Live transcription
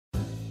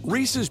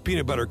Reese's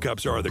peanut butter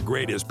cups are the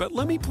greatest, but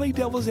let me play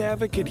devil's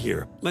advocate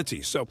here. Let's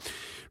see. So,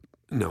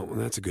 no,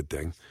 that's a good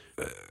thing.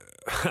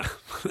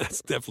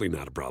 That's definitely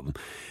not a problem.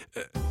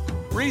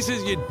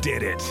 Reese's, you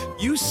did it.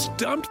 You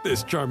stumped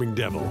this charming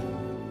devil.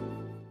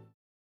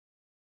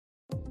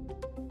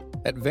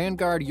 At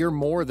Vanguard, you're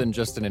more than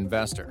just an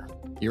investor.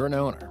 You're an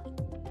owner.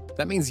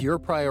 That means your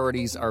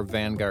priorities are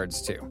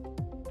Vanguard's too.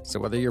 So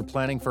whether you're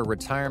planning for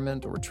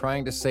retirement or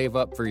trying to save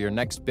up for your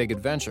next big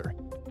adventure,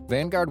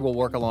 Vanguard will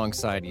work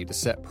alongside you to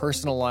set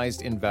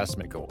personalized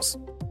investment goals.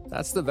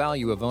 That's the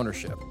value of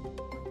ownership.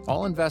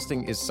 All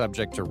investing is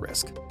subject to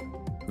risk.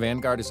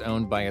 Vanguard is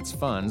owned by its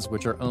funds,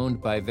 which are owned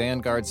by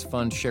Vanguard's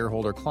fund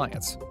shareholder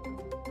clients.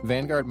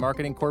 Vanguard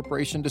Marketing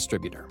Corporation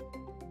Distributor.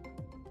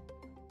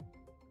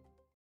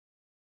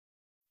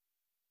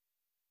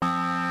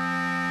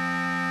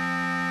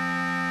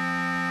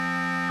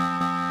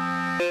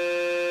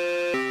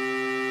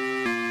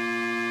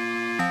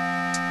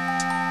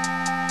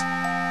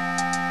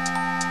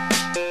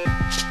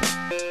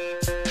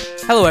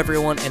 Hello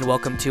everyone, and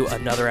welcome to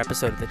another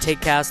episode of the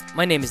TakeCast.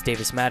 My name is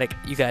Davis Maddock.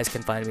 You guys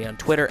can find me on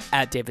Twitter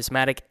at Davis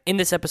Maddock. In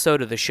this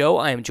episode of the show,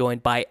 I am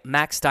joined by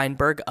Max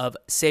Steinberg of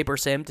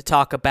SaberSim to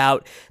talk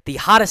about the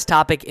hottest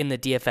topic in the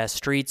DFS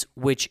streets,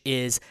 which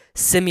is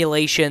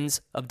simulations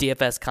of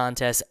DFS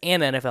contests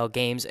and NFL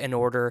games in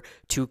order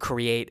to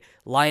create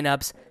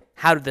lineups.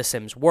 How do the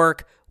sims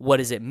work? What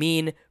does it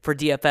mean for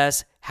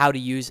DFS? How to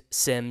use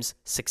sims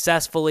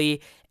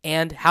successfully?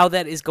 And how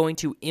that is going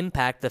to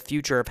impact the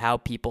future of how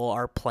people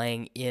are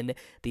playing in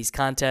these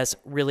contests.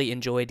 Really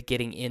enjoyed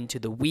getting into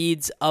the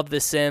weeds of the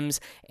sims,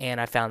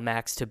 and I found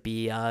Max to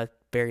be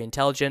very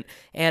intelligent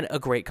and a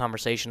great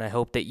conversation. I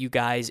hope that you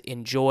guys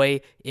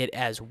enjoy it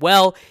as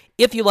well.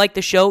 If you like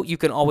the show, you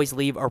can always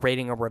leave a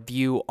rating or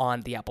review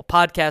on the Apple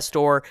Podcast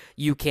Store.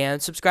 You can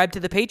subscribe to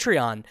the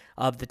Patreon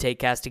of the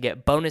TakeCast to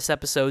get bonus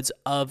episodes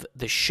of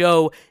the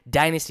show,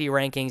 dynasty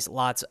rankings,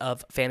 lots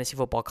of fantasy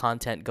football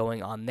content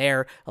going on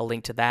there. A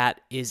link to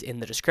that is in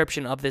the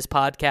description of this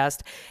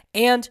podcast.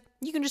 And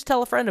you can just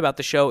tell a friend about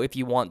the show if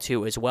you want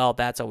to as well.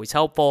 That's always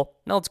helpful.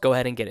 Now let's go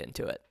ahead and get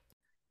into it.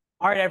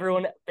 All right,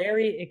 everyone.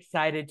 Very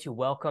excited to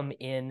welcome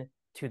in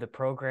to the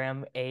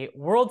program a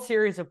World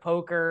Series of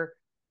Poker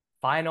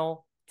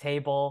final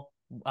table,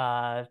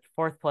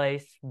 fourth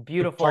place,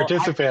 beautiful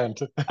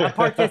participant. A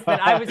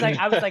participant. I was like,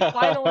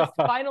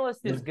 finalist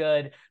is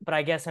good, but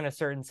I guess in a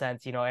certain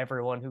sense, you know,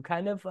 everyone who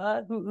kind of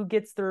who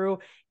gets through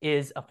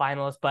is a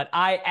finalist. But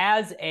I,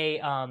 as a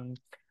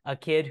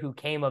kid who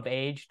came of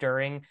age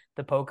during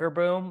the poker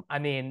boom, I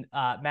mean,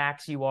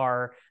 Max, you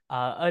are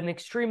an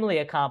extremely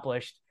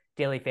accomplished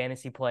daily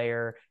fantasy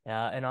player,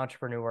 an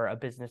entrepreneur, a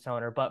business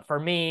owner. But for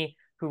me,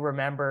 who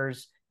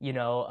remembers, you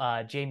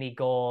know, Jamie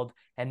Gold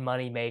and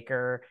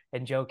Moneymaker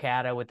and Joe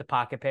Cata with the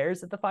pocket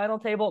pairs at the final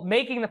table,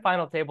 making the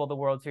final table of the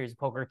World Series of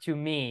Poker, to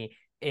me,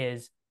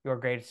 is your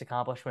greatest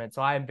accomplishment.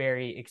 So I'm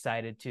very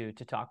excited to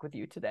talk with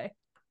you today.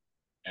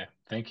 Yeah,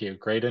 thank you.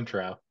 Great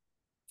intro.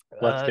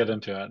 Let's get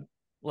into it.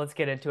 Let's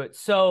get into it.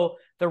 So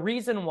the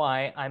reason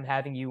why I'm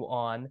having you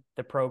on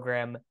the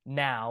program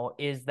now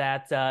is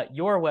that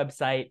your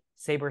website,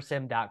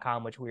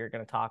 SaberSim.com, which we are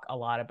going to talk a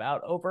lot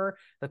about over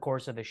the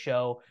course of the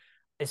show,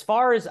 as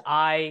far as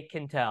I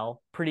can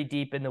tell, pretty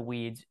deep in the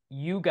weeds,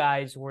 you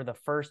guys were the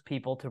first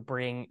people to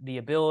bring the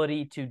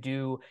ability to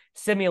do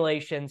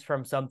simulations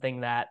from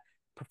something that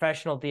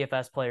professional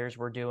DFS players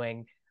were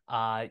doing,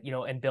 you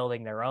know, and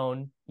building their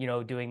own, you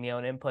know, doing the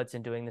own inputs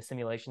and doing the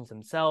simulations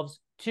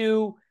themselves,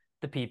 to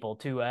the people,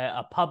 to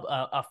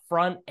a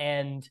front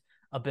end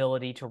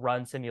ability to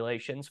run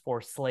simulations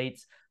for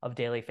slates of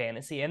daily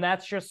fantasy. And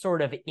that's just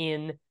sort of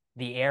in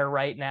the air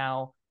right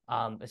now.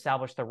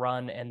 Establish the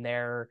Run and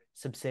their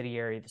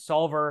subsidiary, the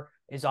Solver,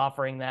 is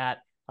offering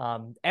that.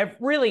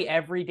 Really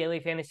every daily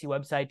fantasy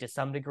website to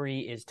some degree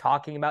is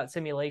talking about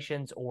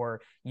simulations or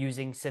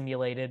using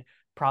simulated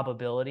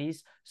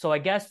probabilities. So I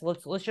guess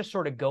let's just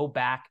sort of go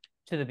back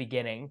to the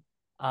beginning.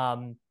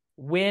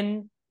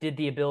 When did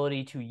the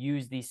ability to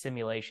use these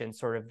simulations,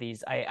 sort of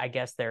these, I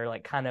guess they're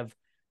like kind of,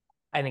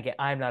 I think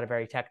I'm not a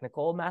very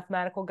technical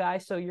mathematical guy,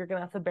 so you're going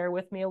to have to bear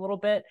with me a little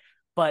bit.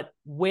 But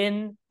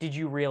when did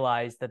you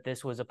realize that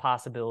this was a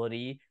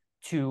possibility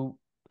to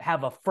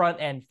have a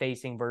front-end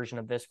facing version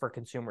of this for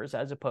consumers,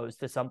 as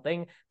opposed to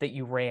something that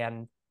you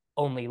ran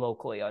only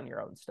locally on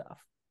your own stuff?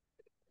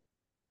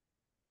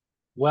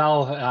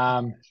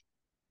 Well,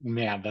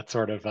 man, that's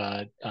sort of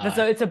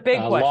it's a big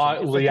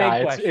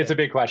question. It's a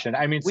big question.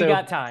 I mean, we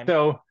got time.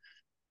 So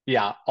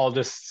yeah, I'll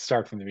just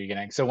start from the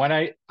beginning. So when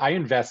I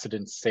invested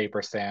in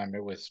SaberSim,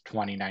 it was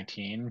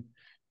 2019,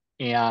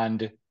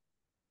 and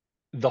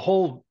the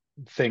whole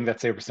thing that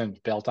SaberSim is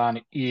built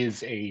on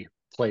is a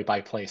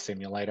play-by-play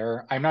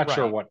simulator. I'm not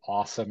sure what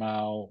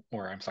Osimo,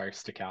 or I'm sorry,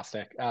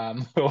 Stochastic,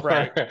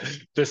 or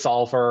the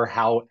Solver,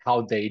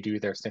 how they do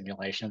their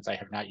simulations. I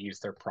have not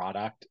used their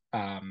product,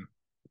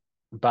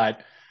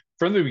 but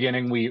from the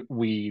beginning,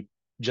 we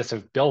just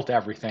have built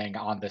everything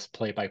on this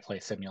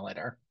play-by-play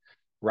simulator,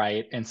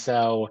 right? And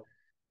so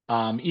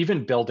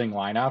Even building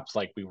lineups,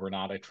 like we were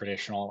not a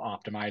traditional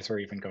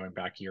optimizer, even going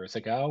back years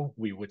ago.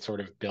 We would sort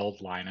of build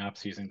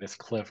lineups using this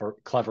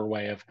clever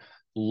way of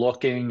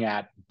looking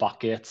at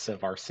buckets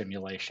of our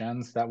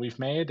simulations that we've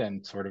made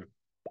and sort of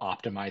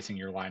optimizing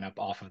your lineup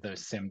off of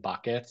those sim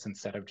buckets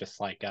instead of just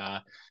like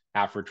a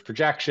average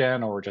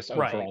projection or just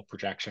Right. overall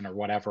projection or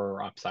whatever,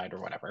 or upside or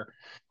whatever.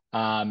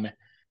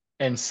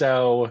 And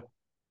so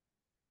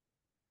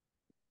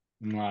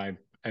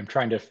I'm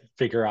trying to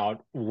figure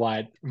out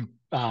what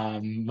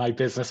my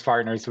business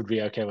partners would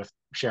be okay with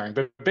sharing.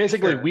 But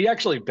basically, Sure. we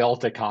actually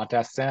built a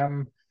contest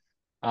sim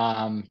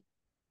um,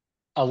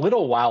 a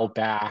little while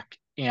back,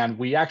 and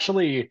we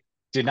actually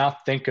did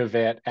not think of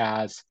it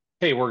as,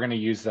 hey, we're going to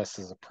use this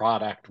as a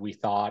product. We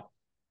thought,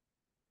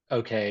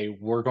 okay,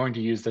 we're going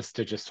to use this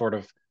to just sort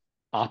of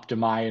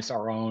optimize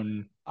our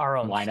own Our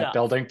own lineup stuff.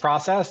 building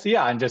process.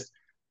 Yeah, and just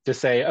to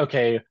say,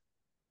 okay,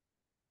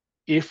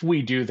 if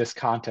we do this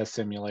contest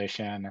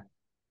simulation,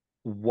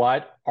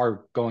 what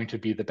are going to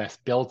be the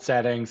best build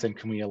settings, and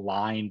can we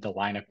align the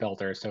lineup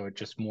builder so it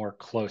just more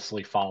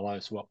closely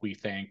follows what we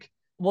think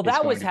Well, is that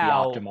going was to be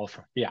how optimal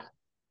for, yeah.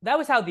 that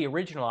was how the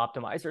original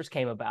optimizers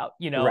came about.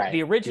 The Right.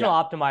 original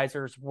Yeah.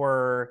 optimizers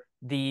were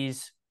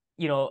these,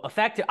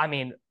 effective. I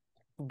mean,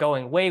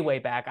 going way, way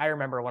back, I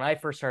remember when I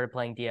first started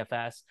playing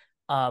DFS,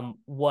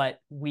 what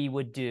we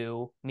would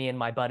do, me and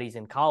my buddies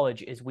in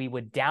college, is we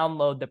would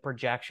download the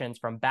projections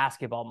from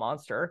Basketball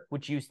Monster,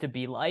 which used to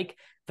be like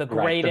the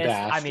Right. The greatest.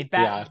 I best. mean,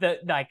 Yeah. the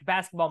like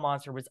Basketball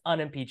Monster was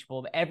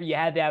unimpeachable. You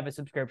had to have a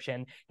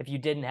subscription. If you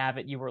didn't have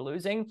it, you were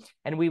losing.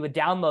 And we would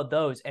download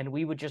those, and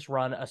we would just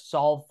run a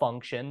solve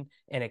function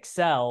in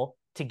Excel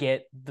to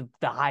get the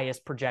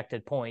highest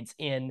projected points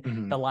in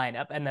Hmm. the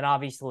lineup. And then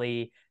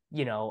obviously,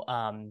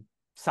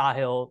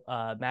 Sahil,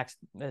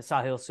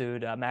 Sahil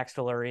Sood, Max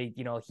Delury,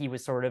 he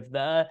was sort of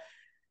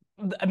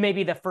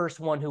maybe the first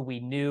one who we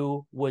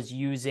knew was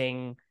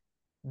using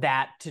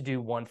that to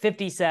do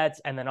 150 sets,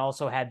 and then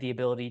also had the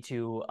ability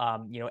to,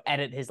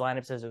 edit his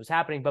lineups as it was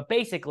happening. But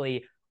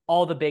basically,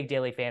 all the big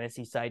daily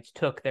fantasy sites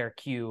took their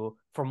cue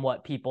from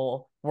what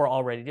people were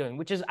already doing,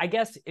 which is, I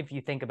guess, if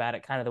you think about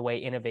it, kind of the way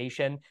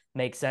innovation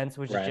makes sense,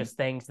 which is Right. just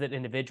things that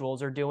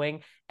individuals are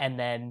doing, and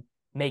then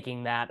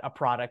making that a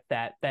product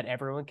that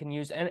everyone can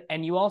use.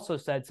 And you also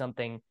said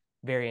something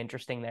very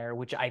interesting there,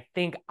 which I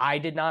think I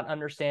did not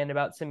understand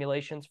about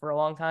simulations for a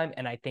long time,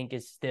 and I think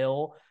is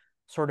still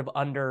sort of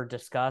under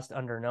discussed,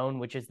 under known,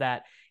 which is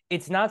that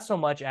it's not so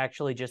much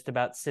actually just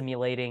about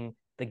simulating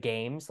the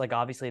games. Like,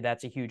 obviously,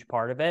 that's a huge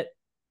part of it,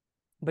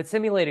 but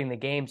simulating the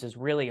games is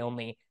really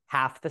only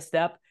half the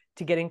step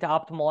to getting to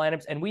optimal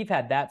lineups. And we've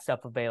had that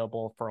stuff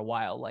available for a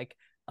while. Like,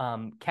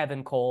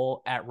 Kevin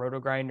Cole at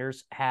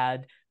RotoGrinders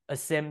had a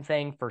sim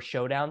thing for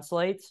showdown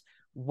slates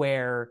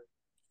where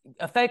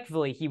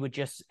effectively he would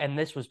just, and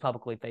this was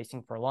publicly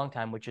facing for a long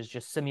time, which is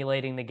just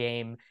simulating the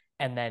game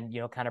and then,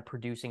 kind of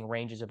producing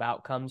ranges of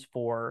outcomes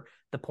for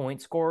the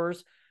point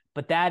scorers.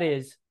 But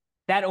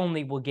that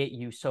only will get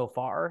you so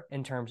far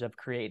in terms of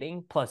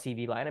creating plus EV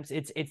lineups.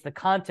 It's the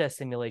contest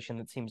simulation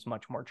that seems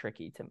much more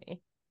tricky to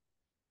me.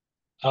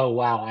 Oh,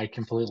 wow. I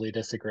completely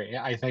disagree.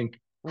 I think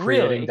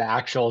creating the Really?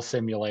 actual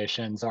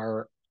simulations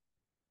are,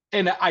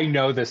 and I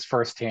know this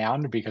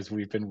firsthand because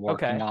we've been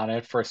working Okay. on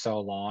it for so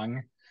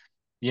long.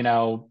 You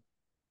know,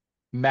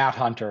 Matt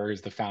Hunter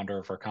is the founder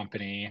of our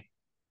company.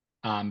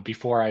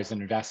 Before I was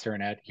an investor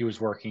in it, he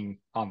was working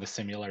on the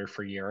simulator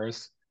for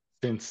years.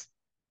 Since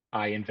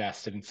I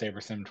invested in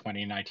SaberSim in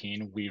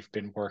 2019, we've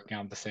been working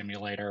on the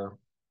simulator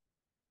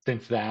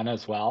since then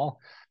as well.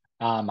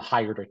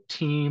 Hired a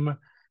team,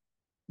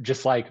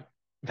 just like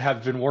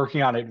have been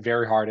working on it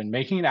very hard, and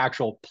making an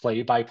actual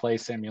play-by-play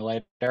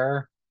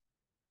simulator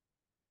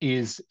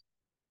is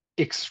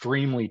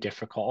extremely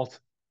difficult.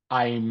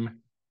 I'm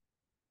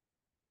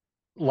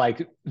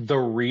like, the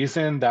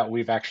reason that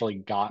we've actually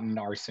gotten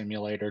our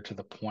simulator to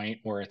the point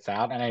where it's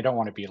at, and I don't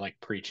want to be like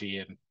preachy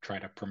and try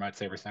to promote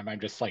SaberSim, I'm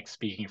just like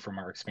speaking from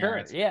our Sure.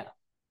 experience. Yeah.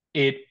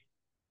 It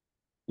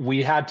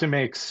We had to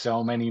make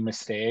so many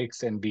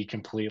mistakes and be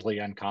completely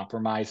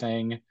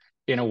uncompromising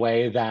in a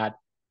way that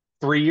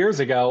 3 years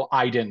ago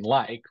I didn't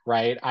like,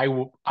 right?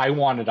 I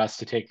wanted us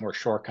to take more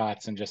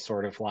shortcuts and just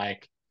sort of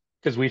like,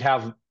 because we'd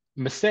have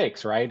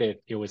mistakes, right?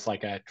 It was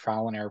like a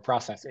trial and error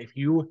process. If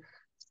you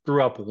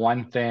screw up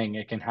one thing,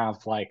 it can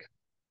have like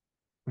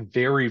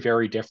very,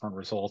 very different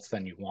results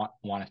than you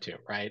want it to,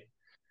 right?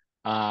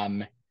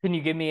 Um, Can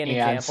you give me an and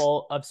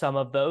example of some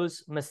of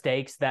those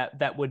mistakes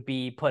that would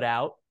be put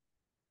out?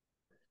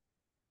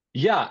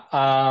 yeah,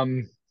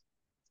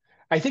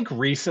 I think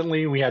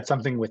recently we had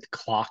something with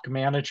clock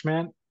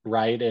management,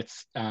 right?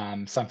 It's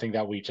something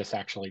that we just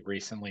actually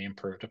recently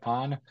improved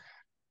upon,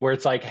 where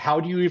it's like, how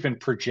do you even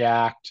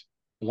project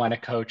when a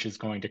coach is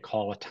going to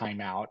call a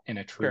timeout in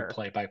a true Sure.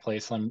 play-by-play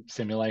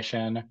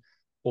simulation,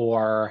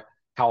 or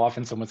how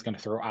often someone's going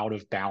to throw out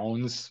of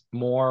bounds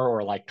more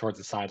or like towards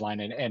the sideline,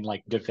 and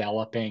like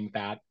developing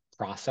that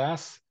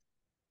process.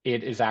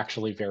 It is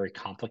actually very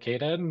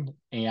complicated.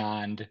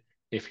 And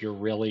if you're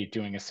really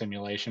doing a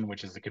simulation,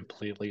 which is a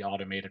completely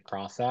automated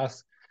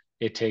process,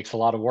 it takes a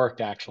lot of work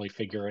to actually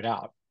figure it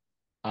out.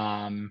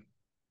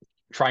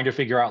 Trying to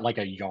figure out like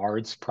a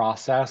yards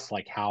process,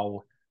 like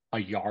how a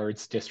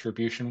yards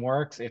distribution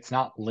works, it's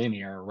not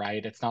linear,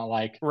 right? It's not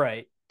like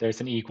Right.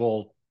 there's an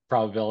equal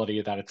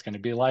probability that it's going to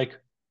be like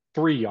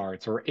 3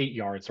 yards or 8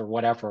 yards or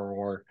whatever,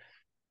 or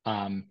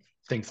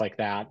things like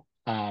that.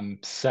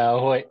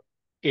 So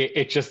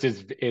it just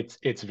is,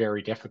 it's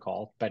very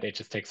difficult, but it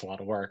just takes a lot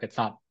of work. It's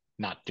not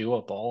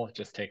doable. It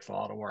just takes a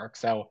lot of work.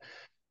 So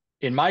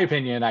in my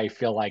opinion, I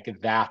feel like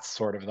that's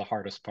sort of the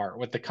hardest part.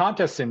 With the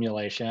contest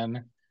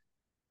simulation,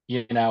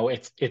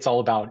 it's all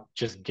about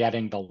just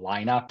getting the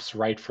lineups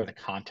right for the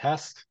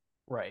contest.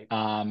 Right.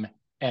 And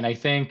I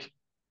think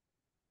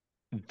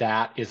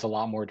that is a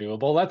lot more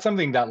doable. That's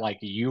something that like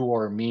you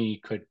or me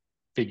could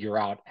figure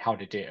out how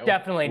to do,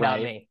 Definitely not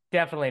right? me.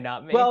 Definitely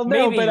not me. Well,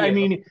 no, Maybe but I you.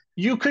 mean,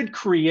 you could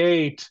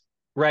create,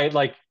 right?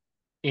 Like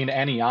in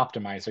any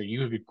optimizer,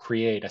 you could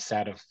create a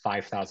set of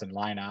 5,000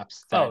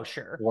 lineups Oh, that,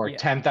 sure. or Yeah.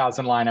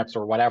 10,000 lineups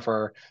or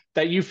whatever,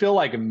 that you feel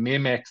like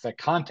mimics a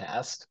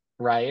contest,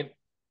 right?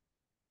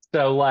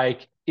 So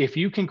like if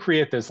you can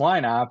create those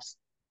lineups,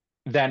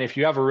 then if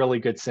you have a really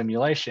good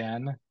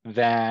simulation,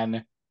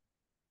 then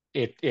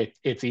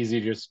it's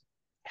easy to just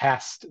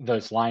test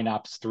those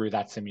lineups through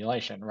that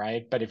simulation,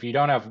 right? But if you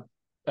don't have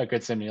a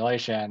good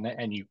simulation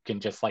and you can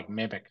just like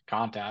mimic a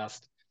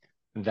contest,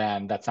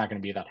 then that's not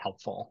going to be that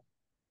helpful.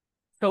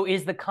 So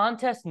is the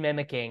contest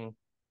mimicking?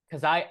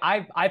 Because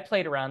I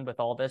played around with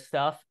all this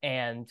stuff,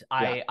 and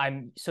Yeah.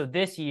 I'm so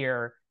this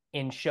year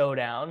in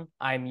Showdown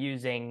I'm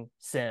using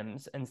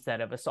Sims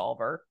instead of a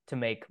solver to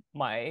make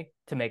my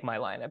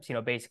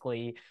lineups.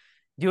 Basically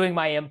doing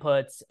my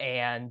inputs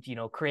and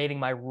creating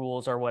my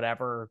rules or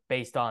whatever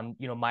based on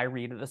my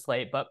read of the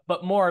slate,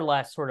 but more or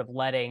less sort of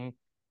letting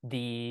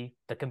the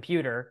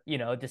computer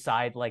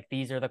decide like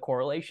these are the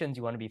correlations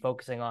you want to be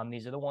focusing on,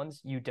 these are the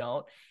ones you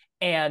don't.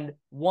 And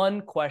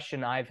one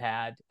question I've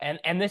had,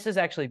 and this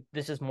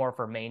is more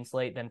for main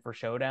slate than for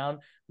Showdown,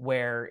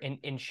 where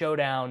in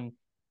Showdown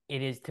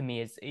it is, to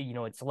me,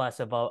 it's less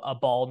of a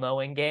ball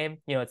knowing game.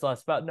 It's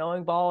less about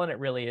knowing ball, and it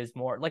really is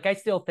more like, I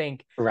still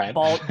think Right.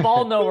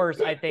 ball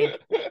knowers, I think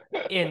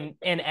in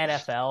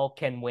NFL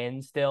can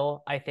win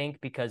still, I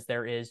think, because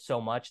there is so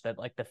much that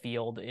like the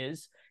field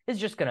is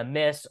just going to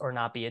miss or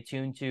not be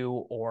attuned to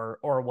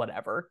or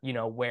whatever,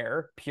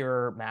 where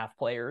pure math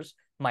players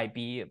might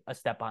be a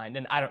step behind.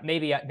 And I don't,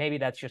 maybe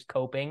that's just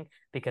coping,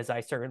 because I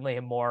certainly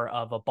am more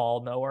of a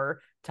ball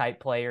knower type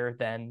player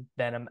than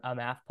a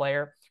math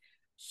player.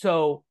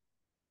 So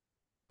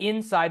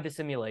inside the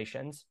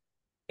simulations,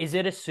 is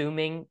it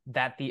assuming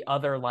that the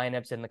other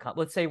lineups in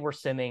let's say we're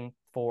simming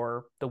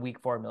for the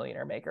week 4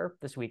 millionaire maker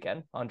this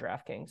weekend on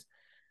DraftKings?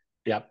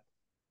 Yep.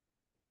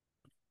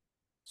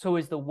 So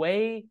is the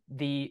way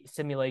the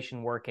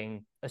simulation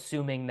working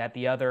assuming that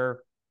the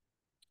other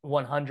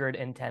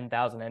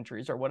 110,000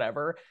 entries or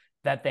whatever,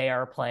 that they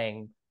are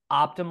playing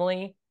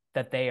optimally,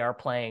 that they are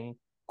playing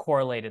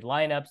correlated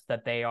lineups,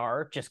 that they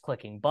are just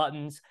clicking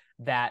buttons,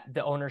 that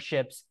the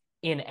ownerships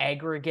in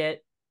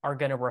aggregate are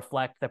going to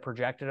reflect the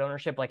projected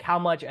ownership? Like, how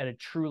much at a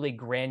truly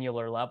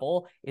granular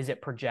level is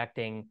it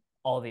projecting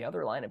all the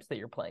other lineups that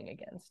you're playing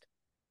against?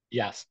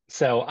 Yes.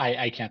 So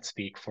I can't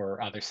speak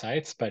for other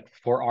sites, but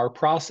for our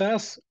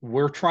process,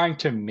 we're trying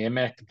to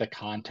mimic the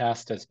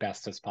contest as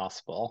best as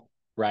possible,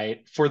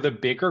 right? For the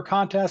bigger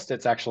contest,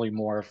 it's actually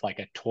more of like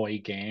a toy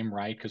game,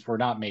 right? Because we're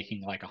not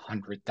making like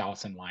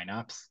 100,000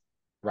 lineups,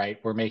 right?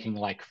 We're making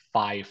like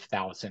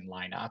 5,000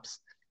 lineups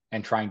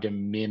and trying to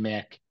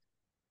mimic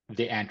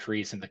the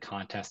entries in the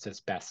contest as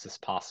best as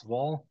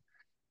possible.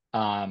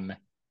 Um,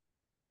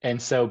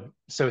 and so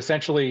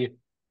essentially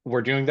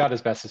we're doing that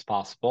as best as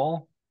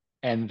possible.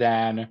 And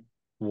then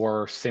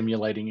we're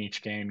simulating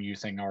each game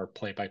using our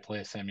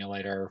play-by-play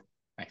simulator.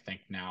 I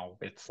think now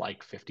it's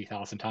like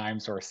 50,000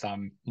 times or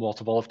some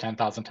multiple of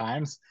 10,000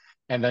 times.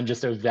 And then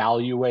just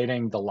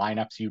evaluating the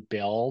lineups you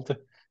build,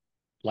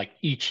 like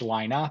each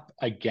lineup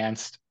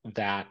against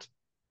that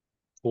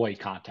toy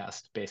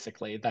contest,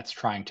 basically, that's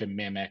trying to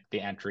mimic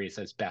the entries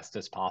as best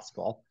as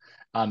possible,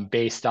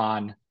 based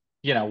on,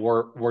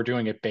 we're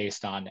doing it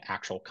based on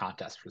actual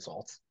contest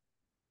results.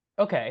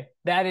 Okay.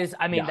 That is,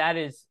 I mean, Yeah.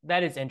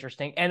 that is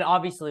interesting. And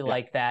obviously Yeah.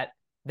 like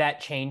that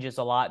changes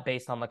a lot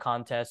based on the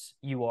contests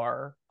you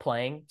are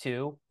playing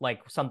too.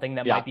 Like something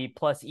that Yeah. might be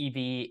plus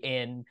EV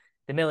in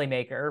the Millie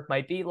Maker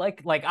might be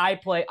like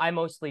I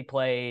mostly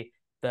play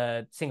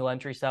the single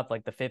entry stuff,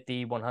 like the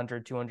 50,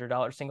 100,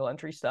 $200 single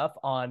entry stuff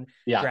on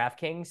Yeah.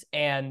 DraftKings.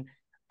 And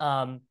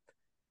um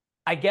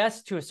I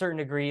guess to a certain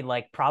degree,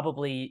 like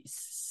probably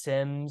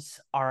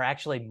Sims are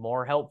actually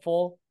more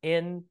helpful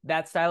in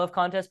that style of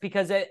contest,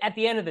 because at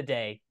the end of the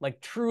day, like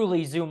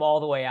truly zoom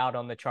all the way out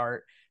on the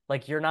chart,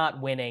 like you're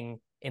not winning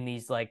in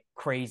these like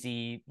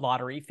crazy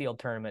lottery field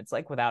tournaments,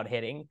 like without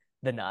hitting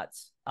the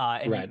nuts.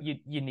 And Right.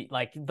 you need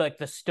like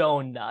the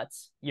stone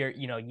nuts.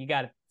 You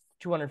got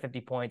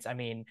 250 points. I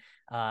mean,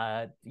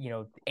 A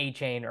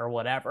chain or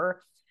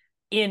whatever.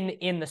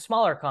 In the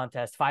smaller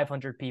contest,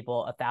 500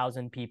 people,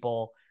 1,000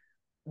 people,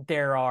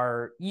 there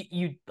are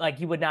you like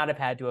you would not have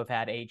had to have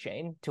had A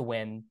Chain to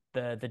win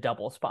the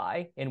double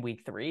spy in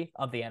week 3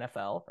 of the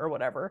NFL or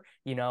whatever,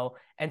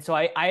 And so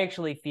I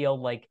actually feel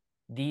like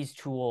these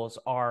tools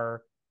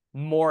are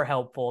more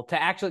helpful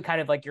to actually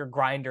kind of like your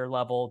grinder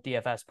level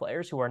DFS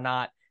players who are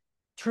not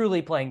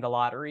truly playing the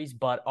lotteries,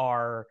 but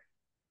are,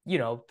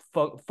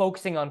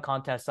 focusing on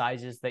contest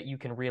sizes that you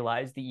can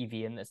realize the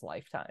EV in this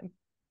lifetime.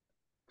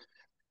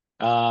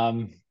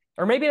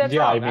 Or maybe that's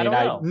Yeah, wrong. I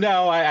don't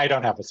know. I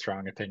don't have a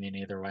strong opinion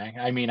either way.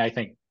 I mean, I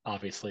think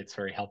obviously it's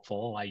very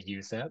helpful. I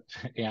use it,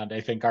 and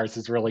I think ours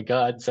is really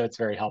good, so it's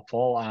very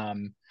helpful.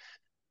 And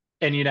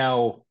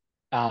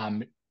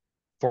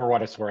for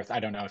what it's worth, I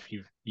don't know if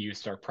you've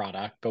used our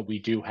product, but we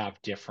do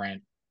have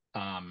different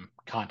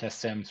contest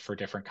sims for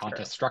different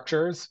contest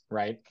structures,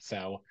 right?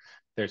 So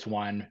there's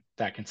one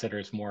that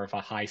considers more of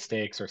a high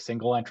stakes or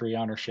single entry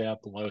ownership,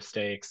 low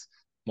stakes,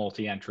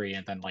 multi-entry,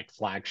 and then like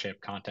flagship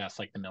contests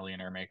like the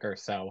Millionaire Maker.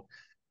 So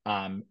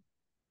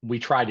we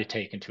try to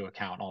take into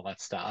account all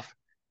that stuff.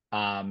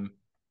 And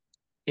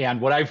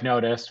what I've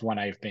noticed when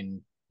I've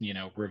been,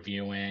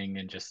 reviewing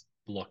and just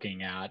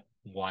looking at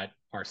what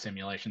our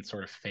simulations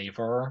sort of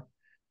favor,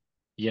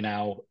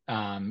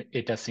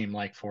 it does seem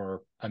like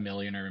for a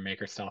Millionaire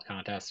Maker style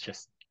contest,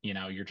 just,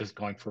 you're just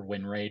going for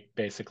win rate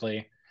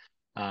basically,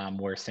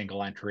 where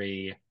single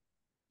entry,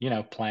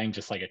 playing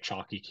just like a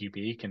chalky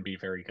QB can be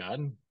very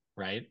good,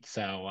 right?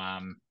 So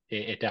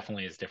it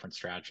definitely is different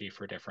strategy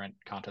for different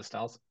contest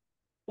styles.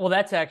 Well,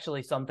 that's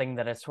actually something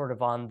that is sort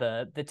of on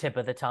the tip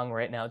of the tongue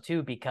right now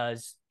too,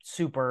 because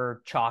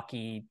super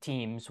chalky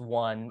teams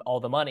won all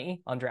the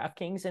money on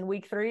DraftKings in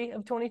week 3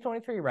 of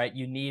 2023, right?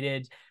 You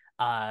needed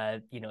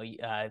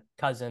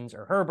Cousins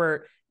or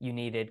Herbert. You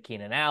needed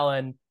Keenan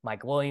Allen.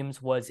 Mike Williams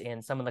was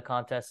in some of the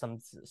contests,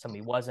 some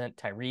he wasn't.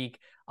 Tyreek,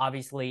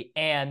 obviously,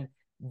 and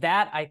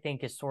that I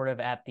think is sort of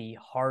at the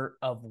heart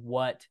of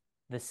what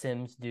the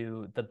Sims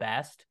do the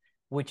best,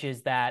 which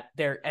is that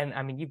they're, and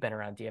I mean, you've been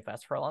around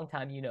DFS for a long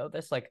time,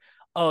 this, like,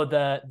 oh,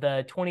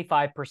 the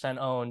 25%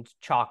 owned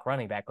chalk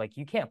running back, like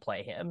you can't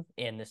play him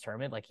in this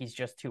tournament, like he's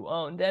just too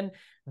owned. And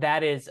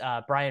that is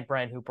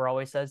Brian Hooper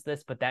always says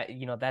this, but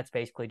that's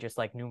basically just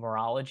like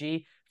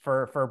numerology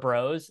for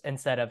bros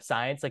instead of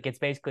science. Like it's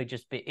basically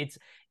just it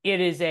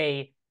is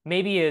a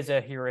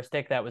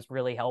heuristic that was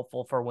really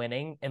helpful for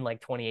winning in like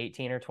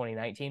 2018 or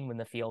 2019 when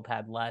the field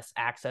had less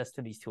access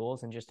to these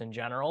tools and just in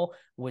general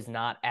was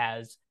not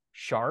as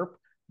sharp,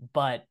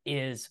 but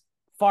is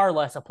far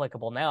less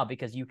applicable now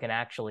because you can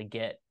actually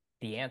get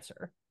the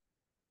answer.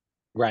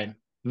 Right.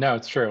 No,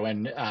 it's true.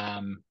 And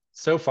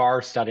so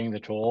far studying the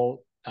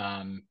tool,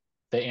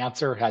 the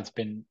answers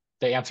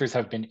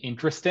have been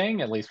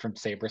interesting, at least from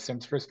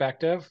SaberSim's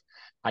perspective.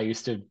 I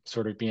used to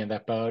sort of be in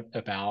that boat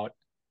about,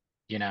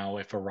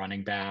 if a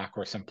running back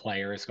or some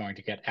player is going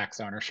to get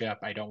X ownership,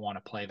 I don't want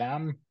to play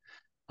them.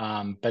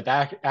 But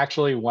that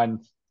actually,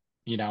 when,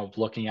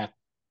 looking at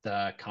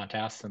the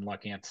contests and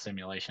looking at the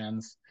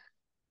simulations,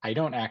 I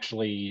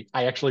actually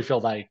feel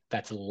like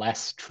that's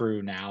less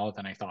true now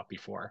than I thought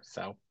before.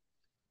 So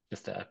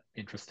just a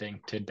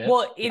interesting tidbit.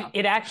 Well,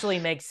 it actually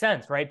makes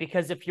sense, right?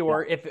 Because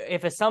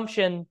if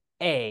assumption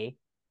A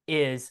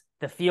is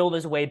the field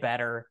is way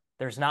better,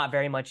 there's not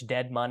very much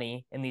dead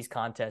money in these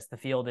contests. The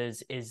field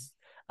is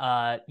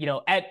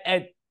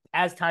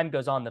as time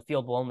goes on, the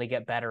field will only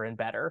get better and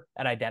better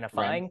at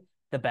identifying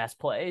the best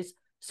plays.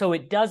 So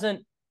it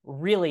doesn't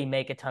really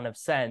make a ton of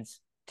sense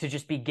to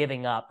just be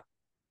giving up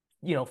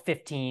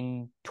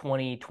 15,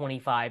 20,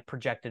 25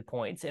 projected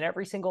points in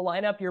every single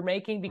lineup you're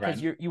making, because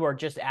you are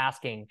just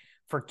asking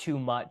for too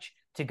much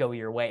to go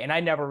your way. And I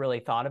never really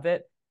thought of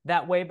it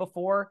that way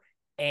before.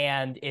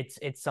 And it's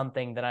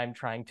something that I'm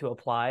trying to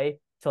apply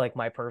to like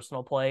my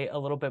personal play a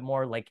little bit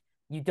more. Like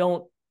you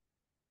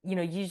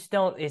just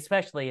don't,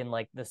 especially in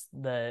like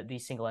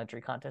these single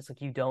entry contests,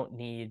 like you don't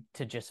need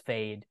to just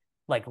fade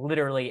like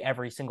literally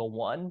every single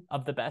one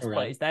of the best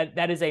plays.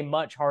 That is a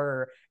much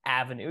harder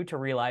avenue to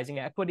realizing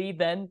equity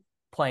than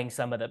playing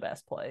some of the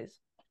best plays.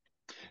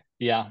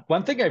 Yeah.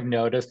 One thing I've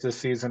noticed this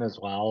season as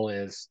well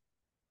is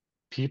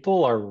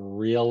people are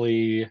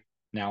really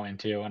now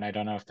into, and I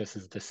don't know if this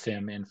is the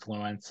sim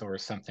influence or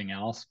something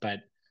else, but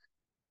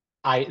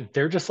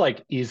they're just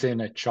like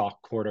isn't a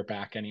chalk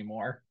quarterback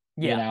anymore.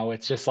 Yeah.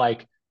 It's just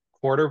like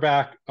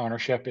quarterback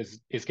ownership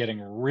is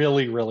getting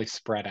really, really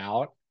spread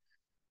out.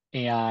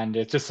 And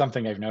it's just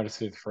something I've noticed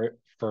through the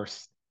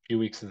first few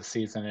weeks of the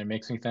season. It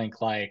makes me think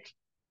like,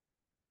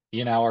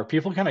 are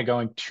people kind of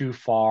going too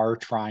far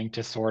trying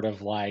to sort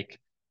of like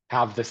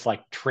have this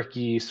like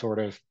tricky sort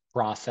of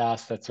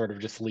process that's sort of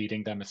just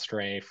leading them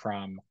astray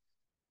from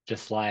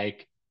just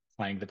like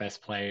playing the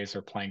best plays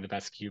or playing the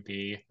best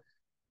QB?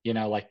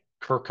 Like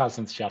Kirk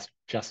Cousins,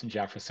 Justin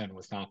Jefferson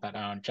was not that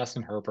owned.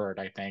 Justin Herbert,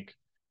 I think,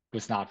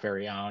 was not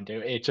very owned.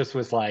 It just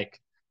was like,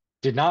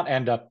 did not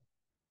end up,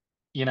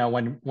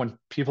 when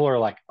people are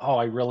like, oh,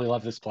 I really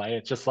love this play,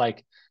 it's just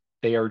like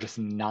they are just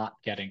not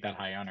getting that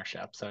high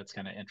ownership. So it's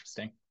kind of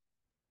interesting.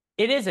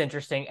 It is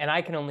interesting, and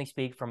I can only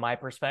speak from my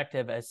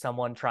perspective as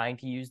someone trying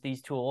to use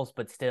these tools,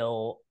 but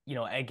still,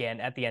 again,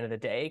 at the end of the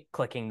day,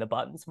 clicking the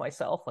buttons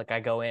myself. Like I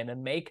go in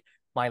and make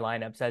my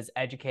lineups as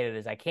educated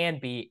as I can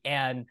be.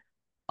 And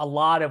a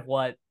lot of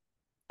what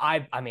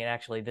I mean,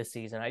 actually this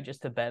season, I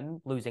just have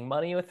been losing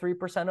money with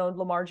 3% owned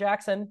Lamar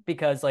Jackson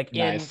because like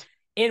Nice.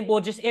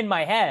 just in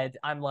my head,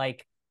 I'm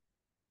like,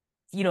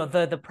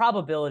 the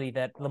probability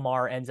that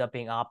Lamar ends up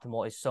being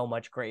optimal is so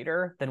much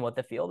greater than what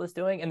the field is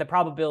doing. And the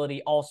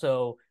probability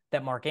also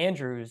that Mark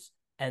Andrews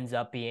ends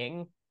up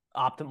being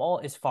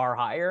optimal is far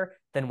higher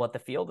than what the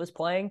field is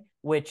playing,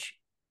 which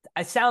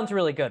it sounds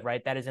really good,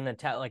 right? That is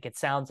like, it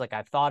sounds like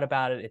I've thought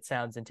about it. It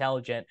sounds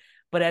intelligent.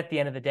 But at the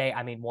end of the day,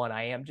 I mean, one,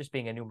 I am just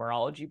being a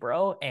numerology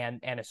bro and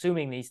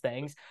assuming these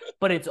things,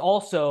 but it's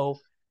also,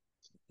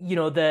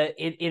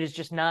 it is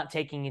just not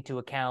taking into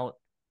account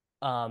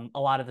a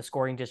lot of the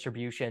scoring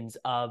distributions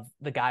of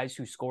the guys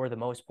who score the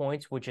most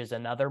points, which is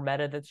another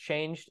meta that's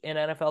changed in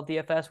NFL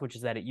DFS, which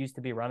is that it used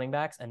to be running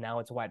backs and now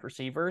it's wide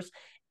receivers.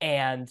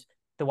 And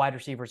the wide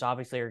receivers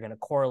obviously are going to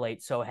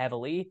correlate so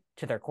heavily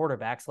to their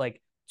quarterbacks.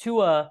 Like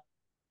Tua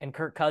and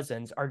Kirk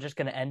Cousins are just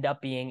going to end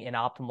up being in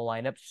optimal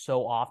lineups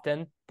so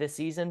often this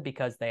season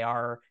because they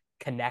are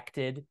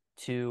connected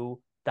to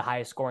the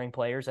highest scoring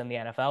players in the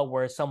NFL.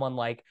 Whereas someone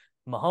like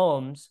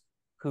Mahomes,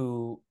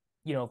 who,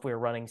 if we were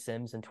running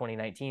Sims in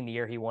 2019, the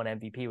year he won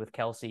MVP with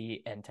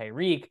Kelsey and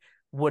Tyreek,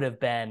 would have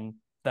been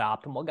the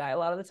optimal guy a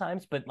lot of the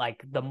times. But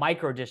like the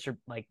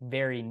like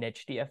very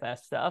niche DFS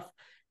stuff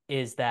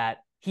is that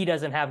he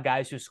doesn't have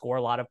guys who score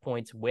a lot of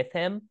points with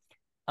him,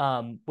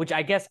 which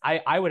I guess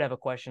I would have a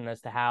question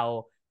as to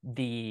how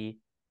the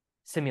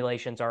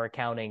simulations are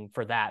accounting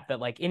for that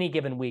like any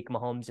given week,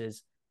 Mahomes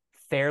is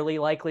fairly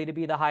likely to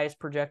be the highest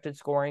projected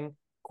scoring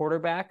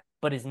quarterback,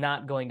 but is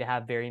not going to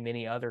have very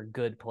many other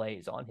good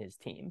plays on his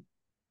team.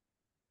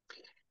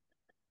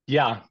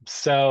 Yeah.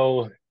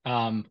 So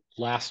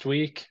last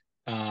week,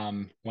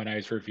 when I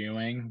was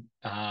reviewing,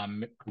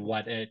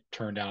 what it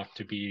turned out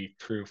to be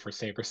true for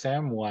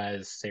SaberSim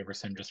was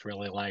SaberSim just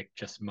really liked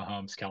just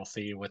Mahomes,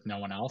 Kelsey with no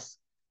one else,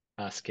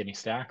 skinny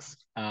stacks.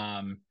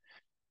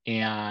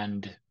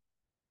 And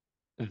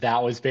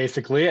that was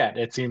basically it.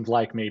 It seemed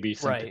like maybe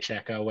some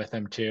Pacheco with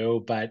him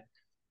too, but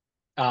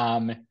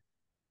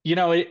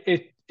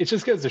it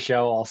just goes to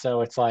show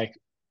also it's like,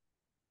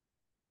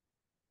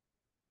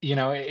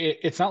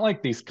 it's not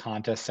like these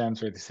contest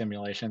sims or the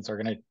simulations are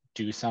going to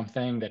do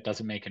something that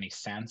doesn't make any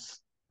sense,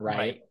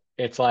 right?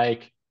 It's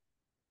like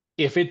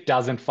if it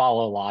doesn't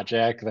follow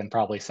logic, then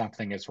probably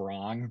something is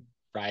wrong,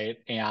 right?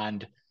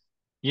 And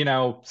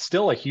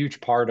still a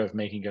huge part of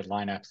making good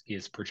lineups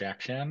is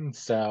projection.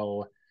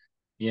 So,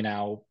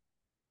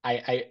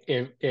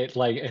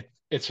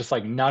 it's just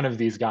like none of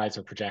these guys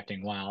are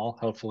projecting well.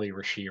 Hopefully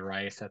Rashee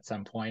Rice at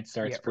some point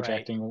starts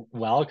projecting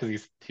well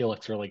because he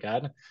looks really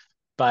good.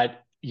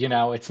 But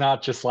it's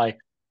not just like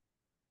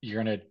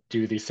you're going to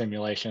do these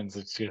simulations.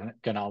 It's going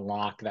to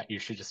unlock that you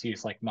should just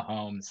use like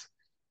Mahomes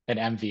and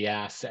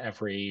MVS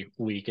every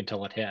week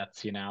until it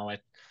hits.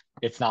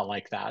 It's not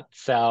like that.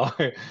 So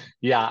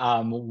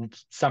yeah,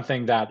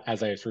 something that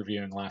as I was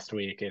reviewing last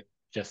week, it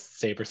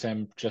just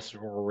SaberSim just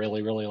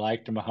really, really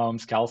liked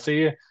Mahomes,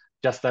 Kelsey,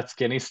 just that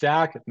skinny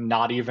stack,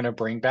 not even a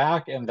bring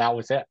back, and that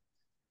was it.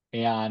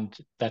 And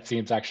that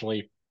seems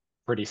actually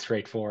pretty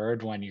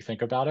straightforward when you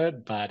think about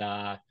it,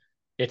 but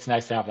it's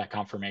nice to have that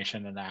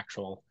confirmation and the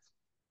actual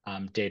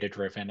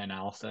data-driven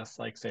analysis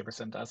like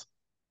SaberSim does.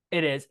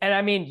 It is. And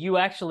I mean, you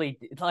actually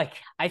like,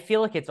 I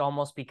feel like it's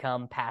almost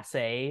become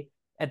passe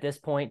at this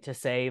point to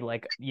say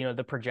like,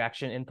 the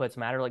projection inputs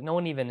matter. Like no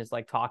one even is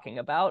like talking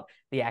about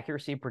the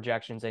accuracy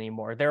projections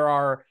anymore. There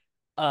are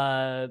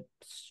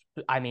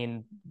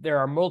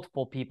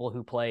multiple people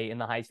who play in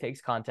the high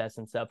stakes contests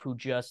and stuff who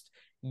just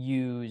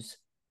use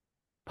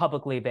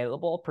publicly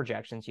available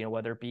projections,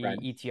 whether it be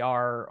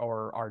ETR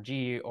or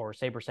RG or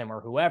SaberSim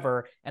or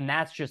whoever, and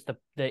that's just the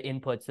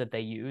inputs that they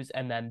use,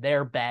 and then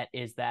their bet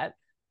is that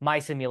my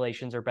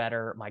simulations are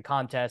better, my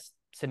contest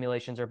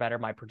simulations are better,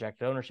 my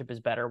projected ownership is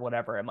better,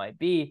 whatever it might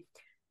be.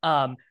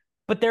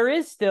 But there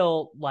is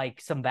still like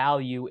some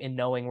value in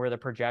knowing where the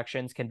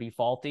projections can be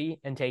faulty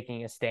and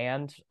taking a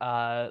stand.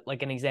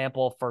 Like an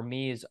example for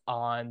me is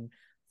on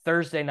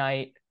Thursday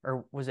night,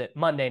 or was it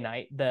Monday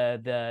night,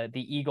 the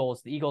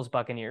Eagles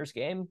Buccaneers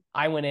game.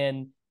 I went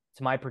in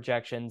to my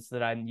projections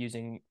that I'm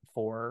using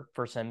for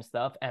sim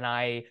stuff, and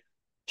I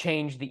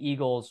changed the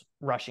Eagles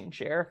rushing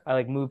share. I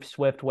like moved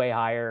Swift way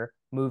higher,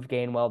 moved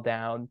Gainwell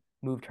down,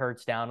 moved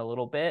Hurts down a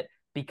little bit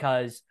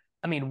because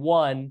I mean,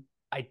 one,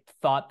 I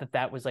thought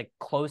that was like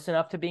close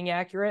enough to being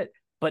accurate,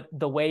 but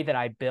the way that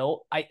I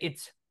built,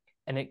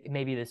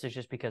 maybe this is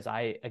just because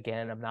I'm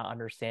not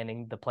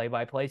understanding the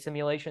play-by-play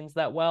simulations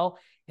that well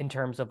in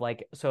terms of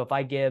like, so if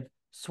I give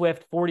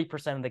Swift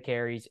 40% of the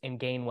carries and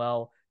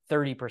Gainwell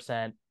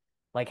 30%,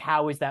 like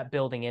how is that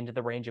building into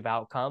the range of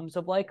outcomes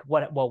of like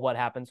what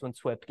happens when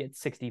Swift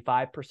gets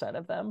 65%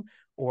 of them,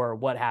 or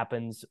what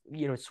happens,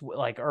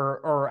 like,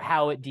 or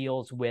how it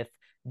deals with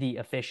the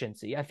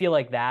efficiency. I feel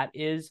like that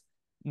is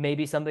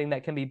maybe something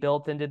that can be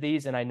built into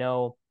these. And I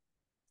know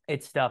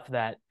It's stuff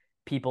that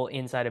people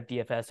inside of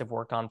DFS have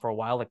worked on for a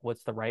while, like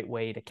what's the right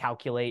way to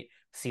calculate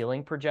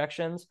ceiling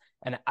projections.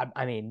 And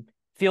I mean,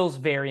 feels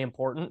very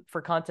important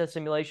for contest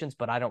simulations,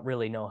 but I don't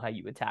really know how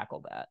you would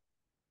tackle that.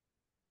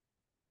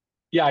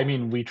 Yeah, I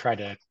mean, we try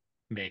to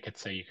make it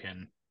so you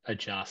can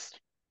adjust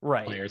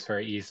Right. players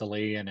very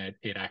easily, and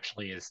it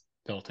actually is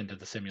built into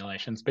the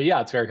simulations. But yeah,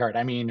 it's very hard.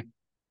 I mean,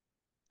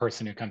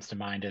 person who comes to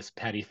mind is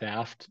Petty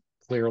Theft.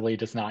 Clearly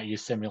does not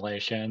use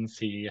simulations.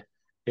 He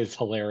is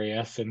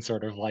hilarious and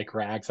sort of like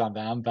rags on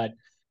them, but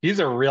he's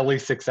a really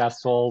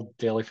successful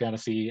daily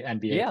fantasy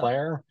NBA Yeah.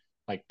 player,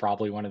 like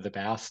probably one of the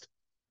best.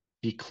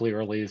 He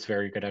clearly is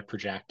very good at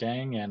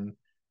projecting, and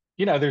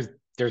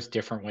there's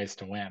different ways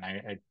to win.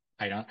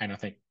 I don't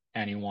think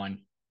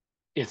anyone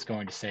is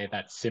going to say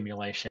that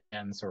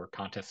simulations or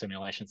contest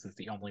simulations is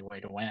the only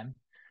way to win.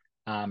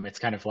 It's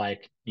kind of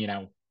like, we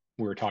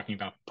were talking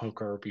about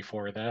poker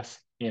before this.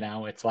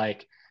 It's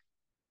like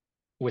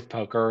with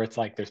poker, it's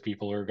like there's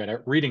people who are good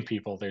at reading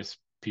people. There's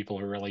people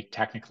who are really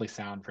technically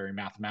sound, very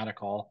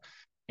mathematical,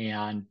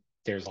 and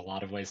there's a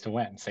lot of ways to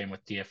win. Same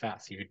with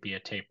DFS. You could be a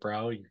tape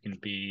pro. You can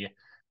be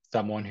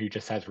someone who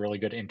just has really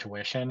good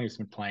intuition, who's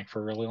been playing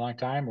for a really long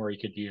time, or you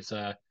could use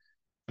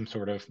some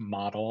sort of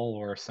model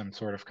or some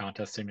sort of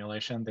contest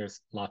simulation. There's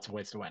lots of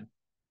ways to win.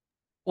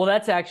 Well,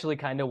 that's actually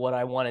kind of what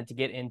I wanted to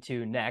get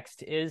into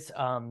next is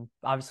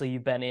obviously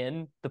you've been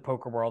in the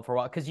poker world for a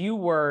while because you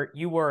were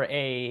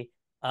a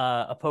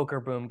poker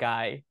boom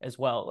guy as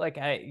well. Like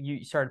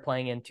you started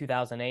playing in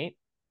 2008.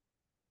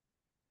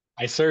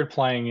 I started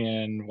playing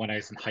in when I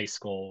was in high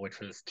school, which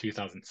was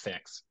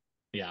 2006.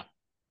 Yeah.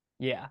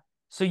 Yeah.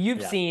 So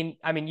you've Yeah. seen,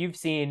 I mean, you've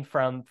seen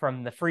from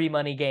the free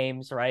money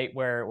games, right,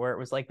 where it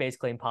was like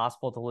basically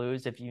impossible to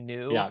lose if you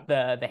knew Yeah.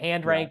 the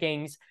hand Yeah.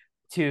 rankings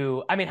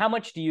to, I mean, how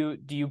much do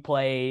you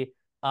play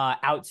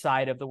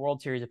outside of the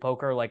World Series of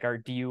Poker? Like, or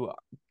do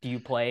you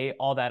play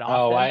all that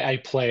Oh, often? I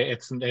play.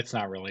 It's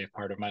not really a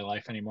part of my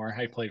life anymore.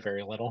 I play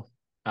very little.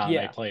 I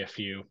Yeah. play a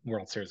few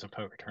World Series of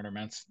Poker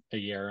tournaments a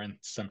year and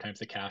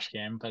sometimes a cash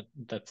game, but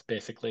that's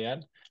basically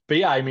it. But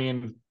yeah, I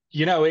mean,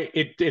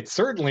 it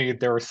certainly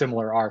there were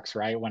similar arcs,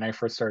 right? When I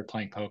first started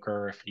playing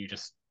poker, if you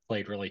just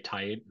played really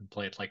tight and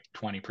played like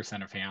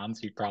 20% of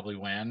hands, you'd probably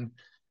win.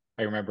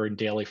 I remember in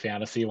daily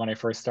fantasy when I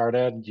first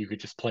started, you could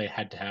just play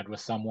head to head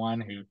with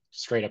someone who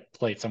straight up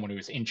played someone who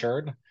was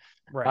injured.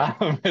 Right.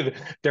 Um,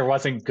 there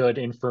wasn't good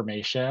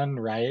information,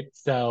 right?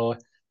 So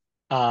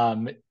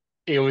um,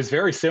 it was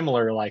very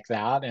similar like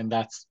that, and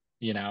that's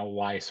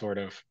why sort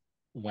of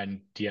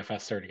when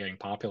DFS started getting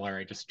popular,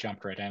 I just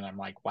jumped right in. I'm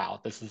like, wow,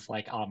 this is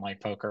like online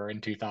poker in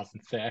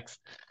 2006,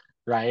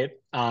 right?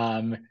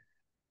 And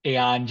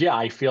yeah,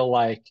 I feel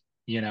like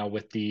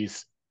with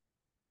these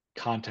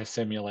contest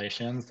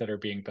simulations that are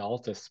being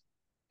built, I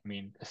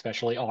mean,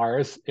 especially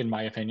ours, in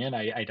my opinion.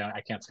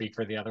 I can't speak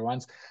for the other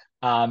ones.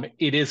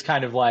 It is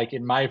kind of like,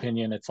 in my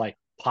opinion, it's like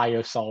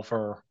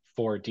PioSolver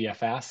for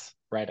DFS,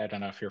 right? I don't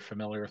know if you're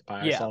familiar with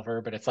Yeah.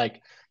 PioSolver, but it's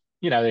like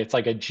a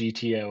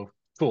GTO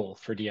tool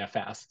for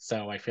DFS.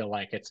 So I feel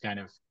like it's kind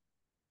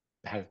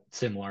of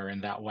similar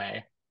in that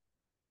way.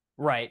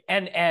 Right.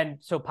 And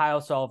so Pile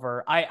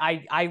Solver,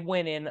 I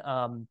went in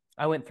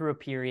I went through a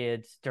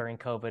period during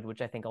COVID,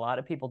 which I think a lot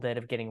of people did,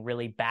 of getting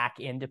really back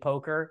into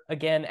poker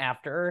again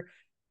after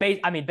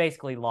I mean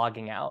basically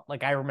logging out.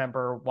 Like I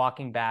remember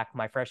walking back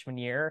my freshman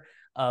year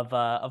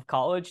of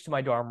college to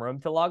my dorm room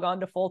to log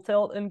on to Full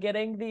Tilt and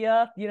getting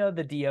the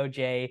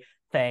DOJ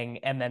thing.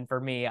 And then for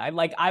me,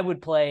 I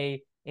would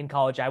play in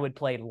college. I would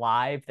play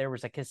live. There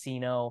was a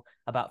casino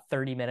about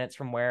 30 minutes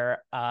from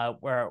where I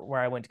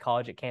went to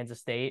college at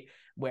Kansas State,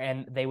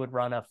 and they would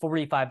run a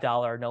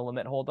 $45 no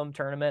limit hold'em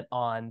tournament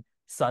on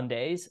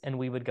Sundays, and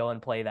we would go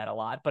and play that a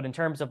lot. But in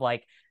terms of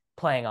like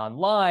playing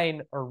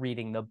online or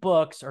reading the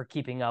books or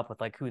keeping up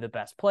with like who the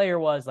best player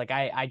was, like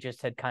I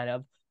just had kind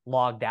of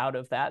logged out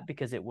of that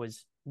because it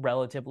was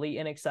relatively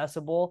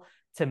inaccessible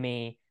to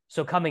me.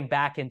 So coming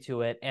back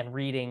into it and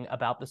reading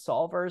about the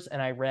solvers,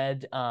 and I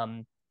read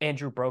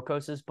Andrew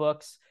Brokos's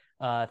books,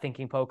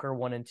 Thinking Poker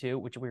 1 and 2,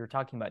 which we were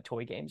talking about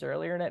toy games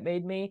earlier, and it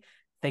made me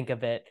think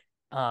of it,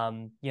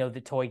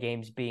 the toy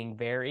games being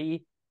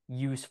very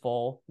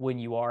useful when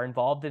you are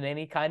involved in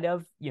any kind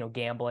of,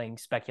 gambling,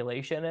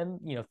 speculation, and,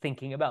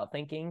 thinking about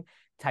thinking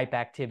type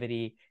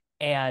activity.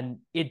 And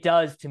it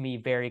does to me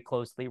very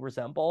closely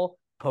resemble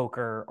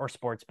poker or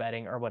sports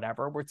betting or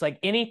whatever, where it's like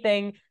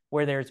anything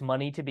where there's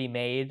money to be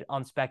made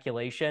on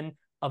speculation,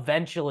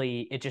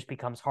 eventually it just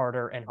becomes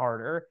harder and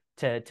harder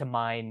to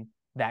mine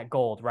that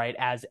gold, right?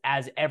 As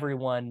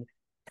everyone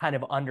kind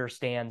of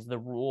understands the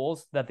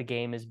rules that the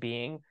game is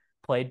being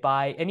played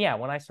by. And yeah,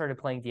 when I started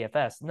playing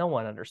DFS, no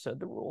one understood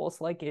the rules.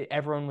 Like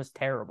everyone was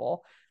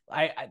terrible.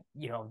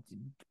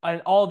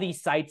 And all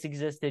these sites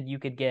existed. You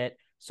could get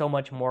so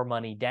much more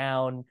money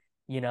down.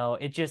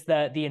 It's just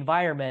that the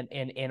environment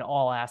in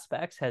all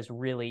aspects has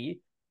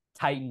really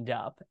tightened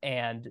up,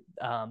 and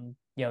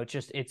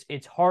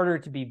it's harder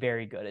to be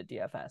very good at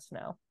DFS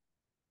now.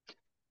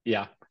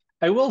 Yeah.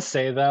 I will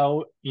say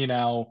though,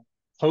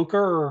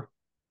 poker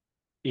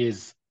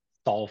is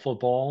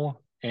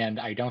solvable and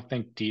I don't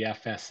think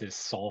DFS is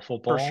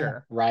For solvable,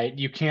 sure. right?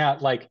 You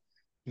can't like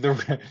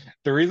the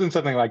the reason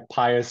something like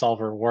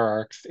PioSolver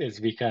works is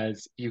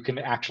because you can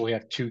actually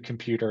have two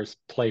computers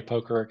play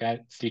poker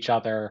against each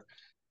other,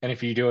 and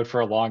if you do it for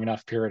a long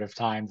enough period of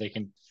time, they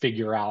can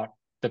figure out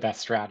the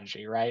best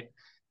strategy, right?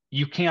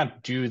 You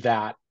can't do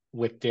that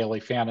with daily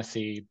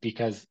fantasy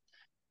because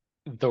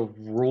the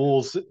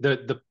rules,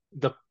 the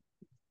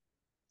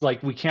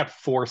like we can't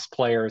force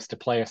players to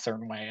play a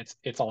certain way.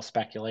 It's all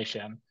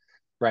speculation,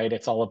 right?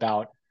 It's all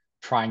about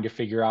trying to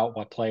figure out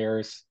what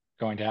players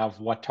going to have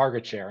what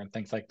target share and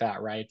things like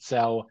that, right?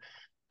 So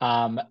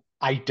um,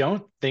 I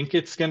don't think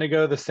it's going to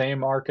go the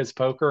same arc as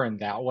poker in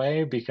that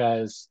way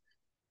because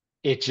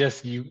it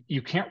just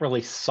you can't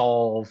really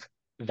solve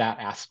that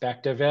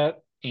aspect of it,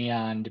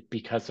 and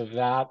because of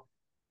that,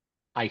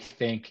 I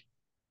think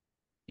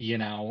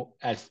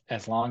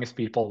as long as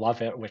people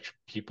love it, which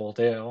people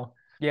do,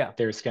 Yeah.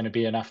 there's going to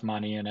be enough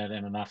money in it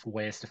and enough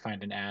ways to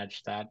find an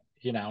edge that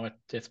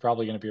it's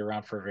probably going to be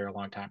around for a very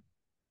long time.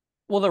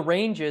 Well, the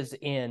ranges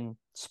in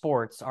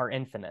sports are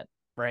infinite,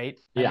 right?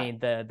 I Yeah, mean,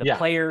 the yeah,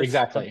 players,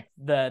 exactly.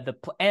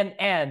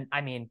 and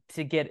I mean,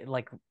 to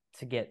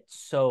get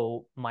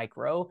so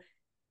micro,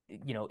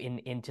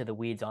 into the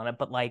weeds on it,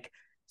 but like,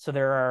 so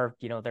there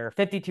are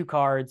 52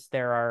 cards.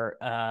 There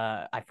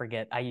are I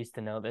forget, I used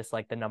to know this,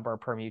 like the number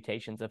of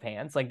permutations of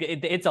hands. Like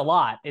it's a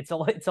lot. It's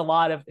a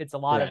lot of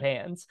Right,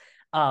 hands.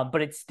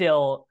 But it's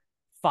still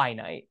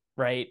finite,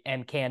 right?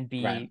 And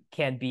right.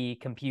 can be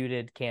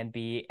computed,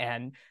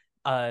 and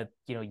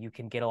you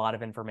can get a lot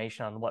of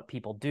information on what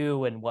people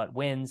do and what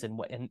wins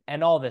and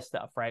and all this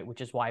stuff, right? Which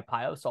is why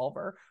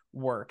PioSolver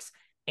works.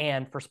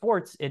 And for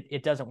sports,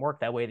 it doesn't work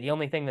that way. The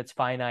only thing that's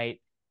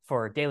finite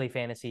for daily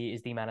fantasy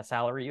is the amount of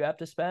salary you have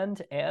to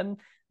spend and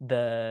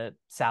the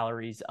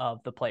salaries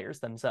of the players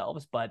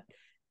themselves. But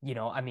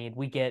I mean,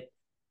 we get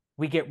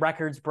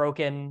records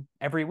broken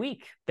every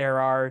week. There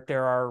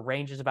are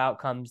ranges of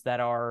outcomes that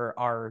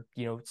are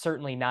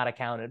certainly not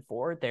accounted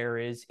for. There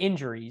is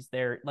injuries.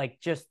 There like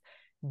just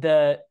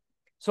the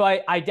so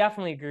I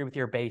definitely agree with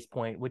your base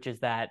point, which is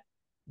that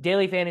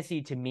daily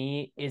fantasy to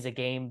me is a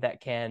game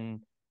that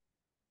can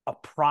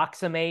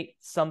approximate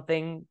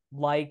something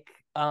like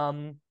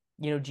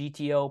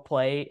GTO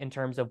play in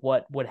terms of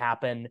what would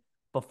happen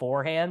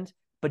beforehand,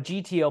 but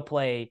GTO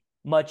play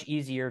much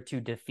easier to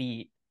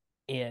defeat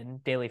in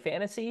daily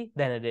fantasy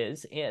than it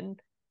is in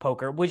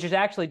poker, which is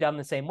actually done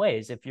the same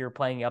ways. If you're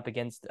playing up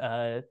against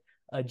a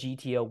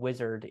GTO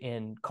wizard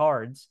in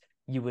cards,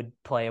 you would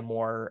play a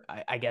more,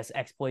 I guess,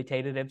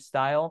 exploitative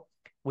style,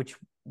 which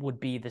would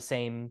be the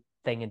same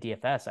thing in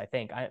DFS. I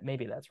think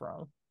maybe that's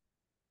wrong.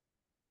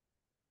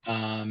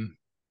 um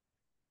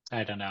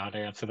I don't know how to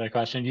answer that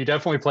question. You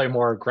definitely play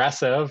more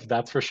aggressive,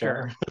 that's for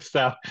sure. Sure.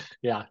 So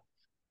yeah.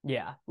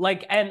 Yeah.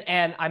 Like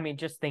and I mean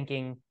just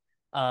thinking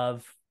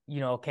of,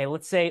 okay,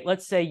 let's say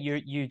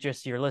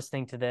you're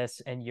listening to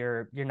this and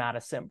you're not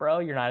a sim bro,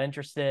 you're not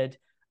interested.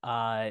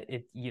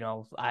 I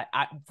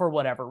for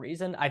whatever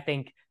reason, I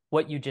think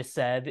what you just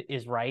said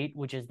is right,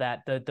 which is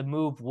that the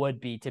move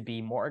would be to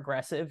be more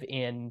aggressive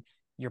in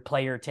your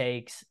player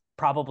takes,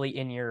 probably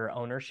in your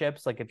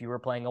ownerships. Like if you were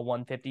playing a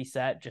 150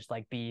 set, just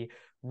like be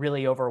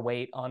really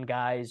overweight on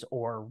guys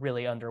or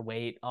really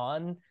underweight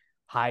on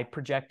high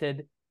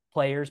projected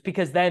players,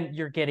 because then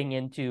you're getting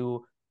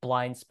into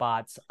blind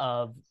spots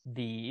of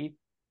the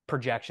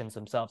projections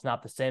themselves,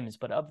 not the sims,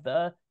 but of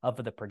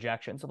the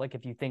projections. So like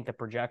if you think the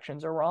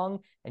projections are wrong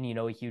and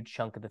a huge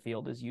chunk of the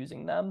field is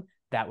using them,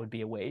 that would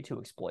be a way to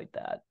exploit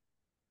that.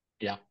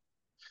 Yeah,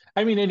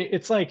 I mean, and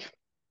it's like,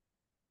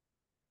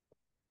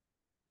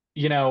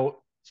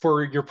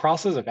 for your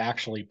process of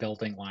actually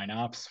building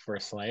lineups for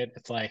a slate,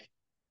 it's like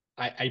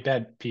I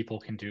bet people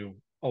can do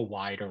a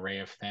wide array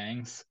of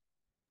things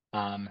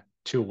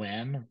to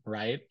win,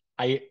 right?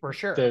 I For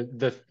sure.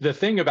 the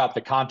thing about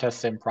the contest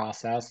sim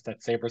process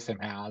that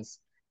SaberSim has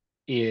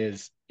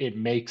is it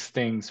makes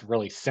things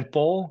really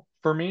simple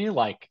for me.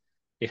 Like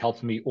it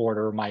helps me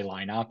order my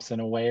lineups in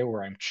a way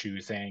where I'm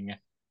choosing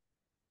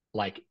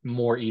like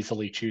more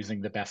easily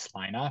choosing the best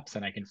lineups,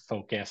 and I can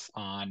focus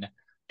on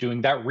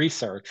doing that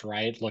research,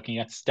 right? Looking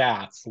at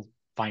stats,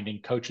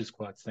 finding coaches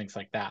quotes, things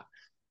like that.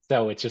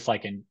 So it's just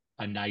like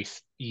a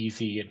nice,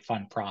 easy, and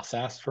fun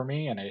process for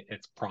me, and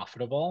it's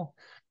profitable,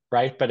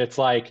 right? But it's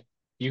like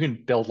you can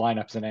build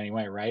lineups in any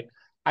way, right?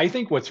 I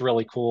think what's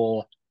really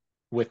cool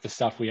with the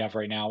stuff we have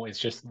right now is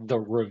just the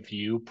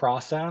review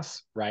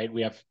process, right?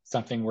 We have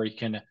something where you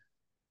can,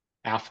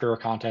 after a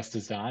contest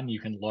is done, you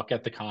can look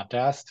at the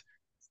contest,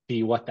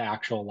 see what the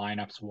actual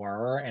lineups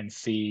were, and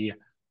see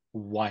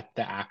what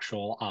the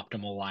actual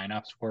optimal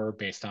lineups were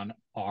based on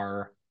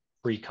our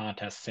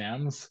pre-contest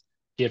sims,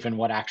 given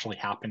what actually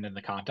happened in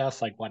the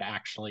contest, like what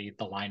actually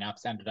the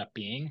lineups ended up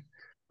being,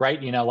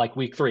 right? Like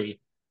week 3,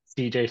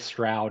 CJ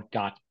Stroud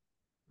got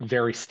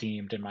very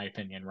steamed, in my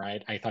opinion,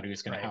 right? I thought he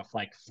was going to Right. have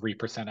like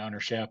 3%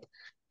 ownership.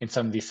 In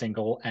some of these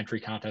single entry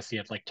contests, he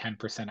had like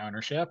 10%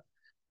 ownership,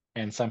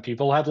 and some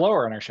people had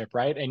lower ownership,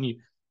 right?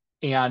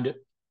 And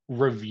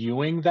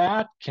reviewing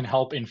that can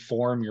help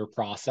inform your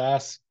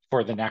process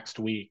for the next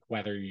week,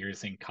 whether you're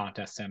using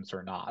contest sims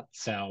or not.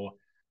 So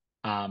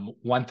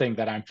one thing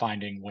that I'm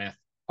finding with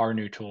our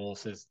new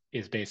tools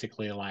is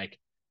basically like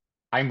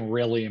I'm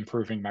really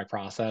improving my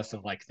process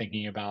of like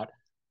thinking about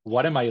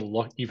what am I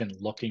even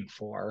looking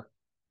for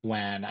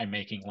when I'm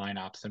making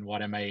lineups, and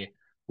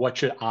what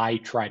should I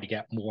try to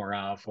get more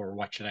of, or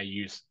what should I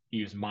use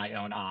my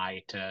own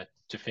eye to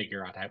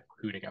figure out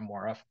who to get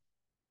more of.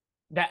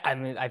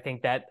 I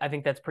think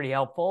that's pretty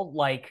helpful.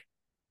 Like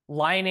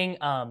lining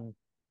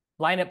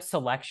lineup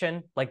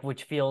selection, like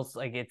which feels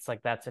like it's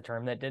like that's a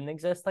term that didn't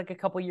exist like a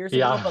couple years ago,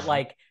 Yeah, but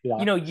like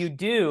yeah, you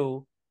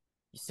do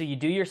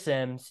your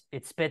sims,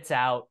 it spits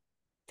out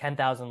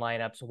 10,000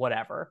 lineups,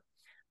 whatever.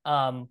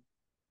 Um,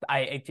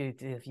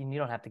 if you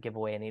don't have to give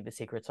away any of the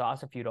secret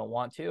sauce if you don't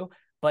want to,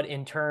 but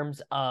in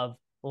terms of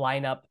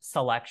lineup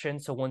selection,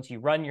 so once you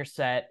run your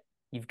set,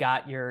 you've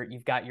got your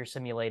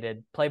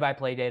simulated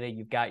play-by-play data,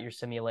 you've got your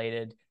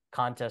simulated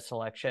contest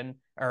selection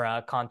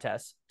or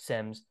contest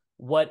sims.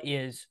 What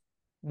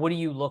do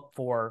you look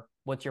for?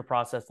 What's your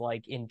process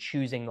like in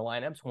choosing the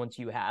lineups once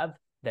you have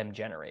them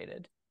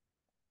generated?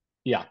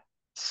 yeah.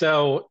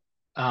 So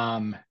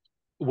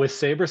with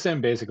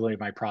SaberSim, basically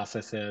my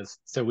process is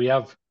so we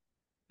have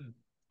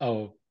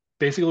oh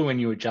basically when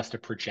you adjust a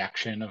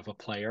projection of a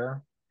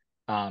player,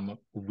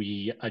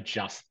 we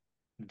adjust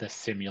the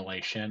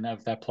simulation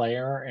of that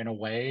player in a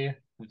way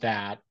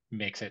that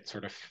makes it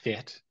sort of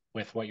fit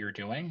with what you're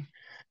doing.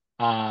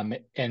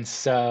 And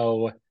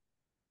so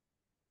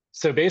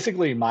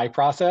basically my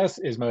process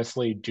is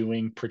mostly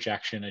doing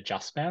projection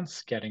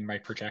adjustments, getting my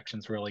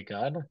projections really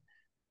good,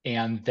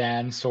 and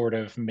then sort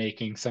of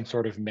making some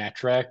sort of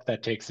metric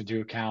that takes into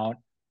account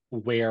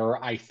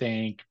where I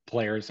think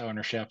players'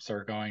 ownerships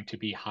are going to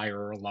be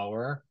higher or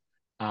lower,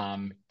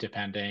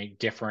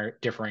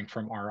 differing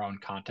from our own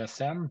contest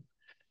sim.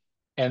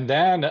 And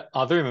then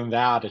other than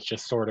that, it's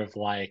just sort of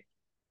like,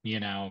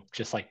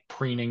 just like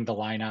preening the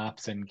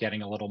lineups and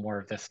getting a little more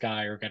of this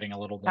guy or getting a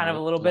little Kind of a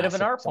more little bit of less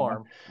an of art someone.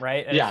 form,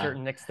 right? At a Yeah.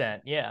 certain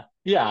extent. Yeah.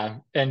 Yeah.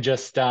 And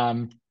just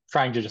trying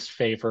to just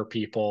favor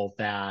people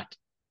that,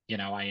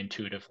 I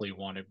intuitively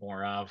wanted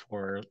more of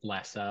or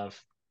less of.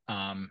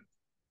 Um,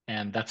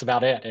 and that's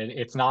about it.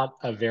 It's not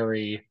a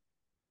very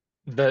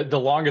the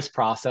longest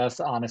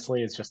process,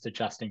 honestly, is just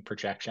adjusting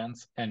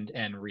projections and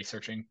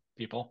researching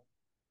people.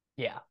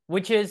 Yeah,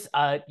 which is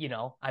I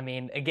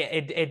mean, again,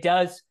 it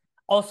does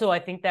also, I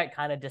think that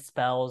kind of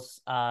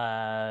dispels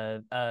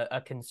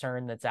a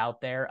concern that's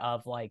out there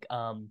of like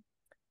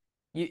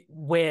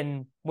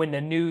when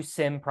the new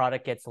sim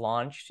product gets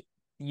launched,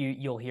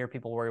 you'll hear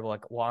people worry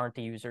like, well, aren't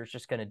the users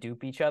just going to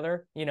dupe each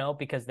other,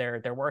 because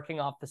they're working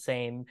off the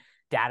same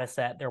data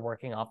set, they're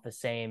working off the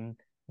same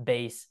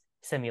base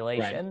Right.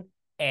 simulation,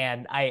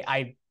 and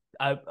I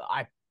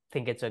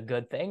think it's a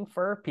good thing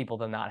for people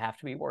to not have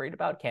to be worried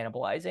about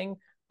cannibalizing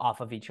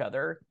off of each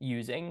other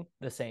using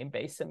the same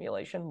base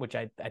simulation, which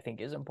I think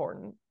is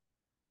important.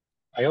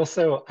 I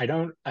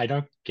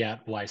don't get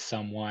why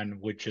someone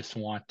would just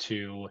want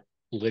to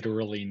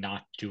literally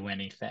not do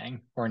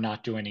anything or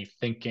not do any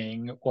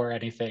thinking or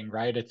anything,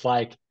 right? It's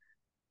like,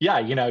 yeah,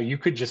 you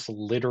could just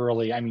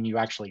literally, I mean, you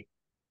actually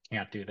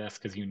can't do this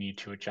because you need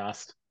to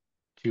adjust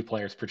two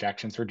players'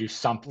 projections or do Right,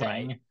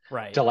 something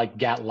right. to like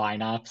get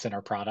lineups in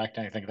our product.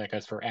 And I think that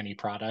goes for any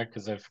product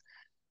because of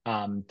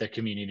the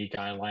community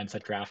guidelines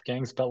at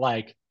DraftKings. But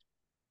like,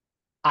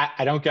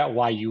 I don't get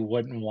why you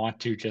wouldn't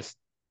want to just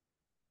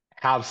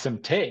have some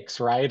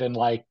takes, right? And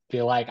like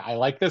be like, I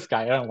like this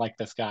guy, I don't like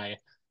this guy.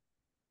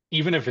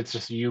 Even if it's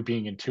just you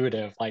being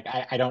intuitive, like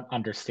I don't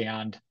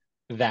understand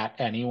that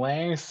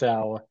anyway.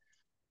 So,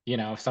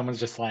 if someone's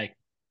just like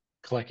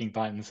clicking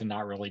buttons and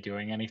not really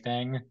doing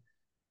anything,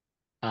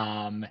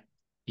 um,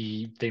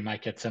 they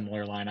might get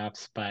similar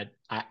lineups, but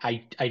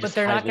I But just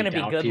they're not going highly to be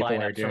doubt good people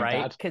are lineups, doing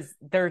right? that. Because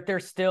they're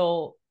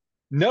still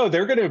No,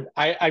 they're gonna.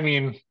 I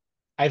mean,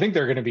 I think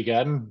they're gonna be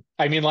good.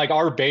 I mean, like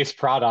our base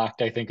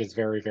product, I think is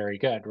very, very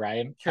good,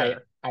 right?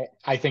 sure.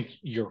 I think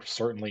you're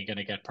certainly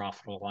gonna get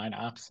profitable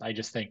lineups. I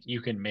just think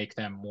you can make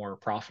them more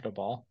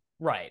profitable.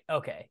 Right.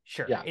 Okay.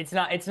 Sure. Yeah, It's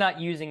not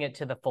using it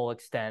to the full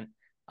extent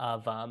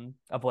of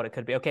what it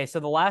could be. Okay, so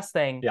the last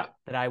thing yeah,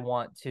 that I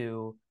want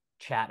to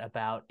chat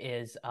about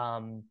is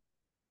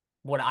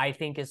what I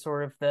think is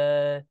sort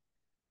of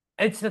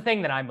it's the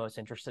thing that I'm most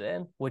interested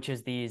in, which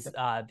is these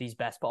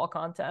best ball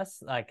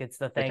contests. Like okay. it's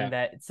the thing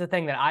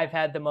that I've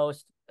had the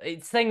most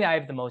it's the thing that I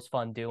have the most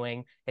fun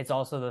doing. It's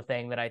also the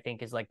thing that I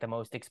think is like the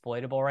most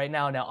exploitable right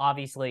now. Now,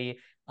 obviously,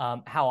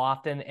 how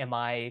often am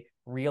I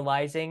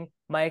realizing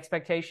my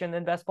expectation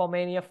in Best Ball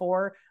Mania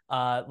 4?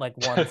 Like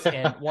once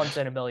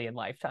in a million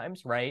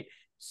lifetimes, right?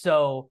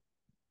 So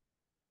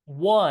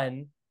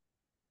one,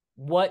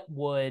 what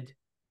would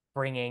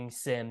bringing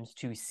Sims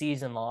to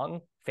season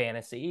long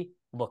fantasy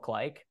look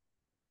like?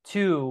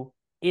 Two,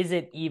 is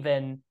it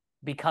even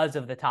because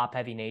of the top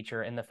heavy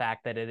nature and the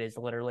fact that it is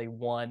literally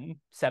one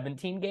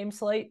 17 game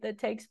slate that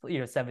takes,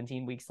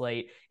 17 week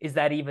slate? Is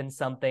that even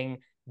something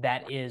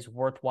that is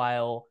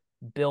worthwhile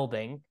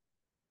building?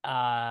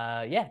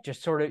 Yeah,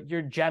 just sort of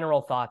your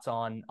general thoughts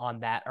on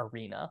that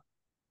arena.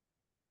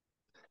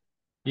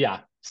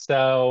 Yeah.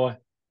 So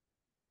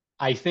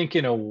I think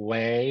in a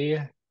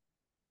way,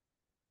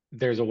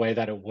 there's a way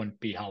that it wouldn't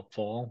be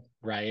helpful,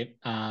 right?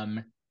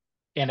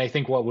 And I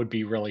think what would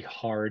be really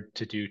hard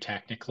to do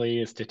technically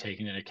is to take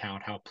into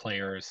account how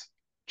players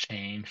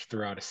change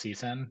throughout a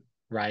season,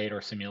 right?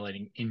 Or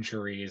simulating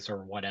injuries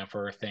or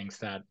whatever, things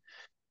that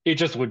it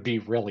just would be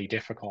really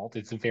difficult.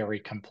 It's very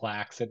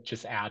complex. It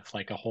just adds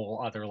like a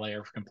whole other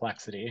layer of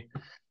complexity.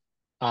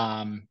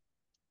 Um,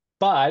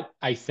 but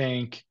I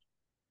think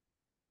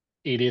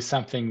it is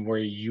something where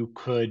you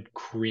could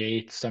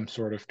create some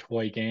sort of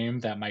toy game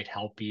that might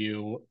help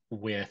you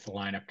with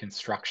lineup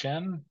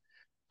construction.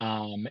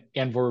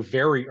 And we're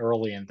very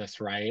early in this,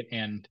 right?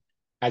 And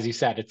as you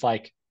said, it's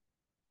like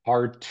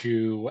hard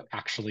to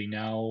actually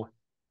know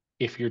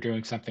if you're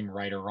doing something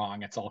right or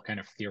wrong. It's all kind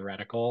of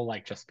theoretical,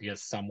 like just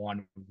because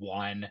someone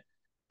won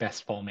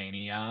Best Ball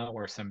Mania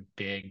or some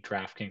big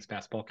DraftKings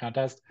basketball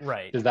contest,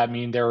 Right. does that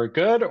mean they were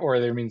good or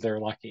that means they're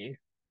lucky?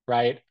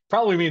 Right?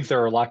 Probably means they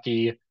were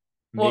lucky.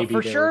 Well, Maybe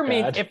they were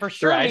good. it for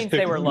sure Right? means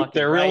they were lucky,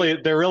 They're right?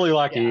 really Yeah.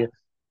 lucky.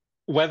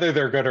 Whether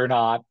they're good or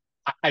not,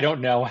 I don't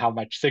know how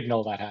much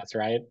signal that has,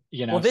 right?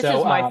 Well,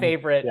 So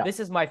yeah, this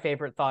is my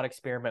favorite thought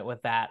experiment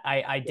with that.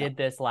 I yeah, did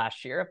this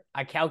last year.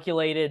 I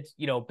calculated,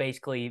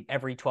 basically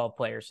every 12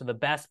 players. So the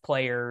best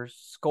players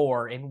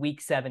score in week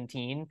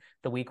 17,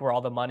 the week where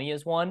all the money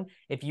is won.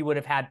 If you would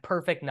have had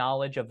perfect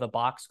knowledge of the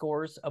box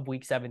scores of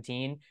week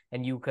 17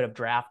 and you could have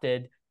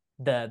drafted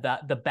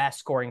the best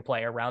scoring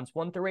player rounds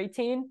 1 through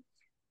 18,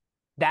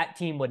 that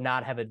team would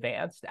not have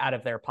advanced out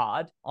of their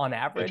pod on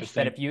average.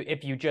 That interesting.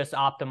 if you just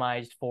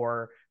optimized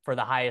for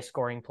the highest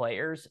scoring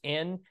players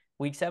in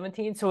week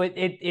 17. So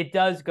it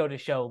does go to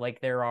show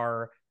like there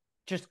are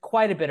just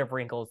quite a bit of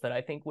wrinkles that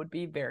I think would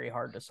be very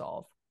hard to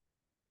solve.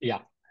 Yeah.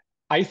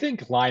 I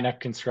think lineup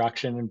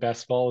construction in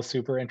best ball is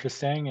super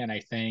interesting. And I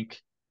think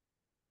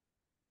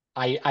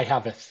I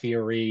have a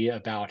theory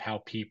about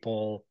how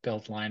people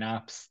build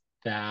lineups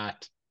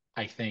that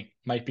I think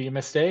might be a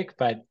mistake,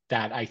 but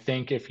that I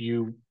think if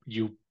you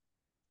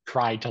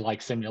tried to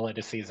like simulate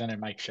a season, it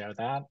might show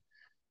that.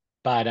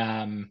 But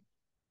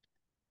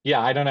yeah,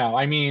 I don't know.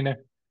 I mean,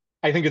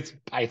 I think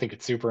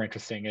it's super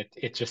interesting.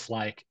 It's just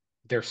like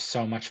there's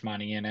so much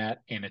money in it,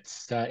 and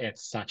it's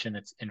such in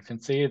its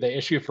infancy. The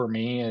issue for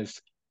me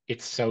is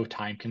it's so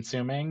time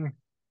consuming,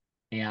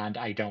 and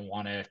I don't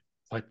want to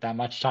put that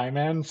much time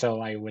in.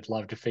 So I would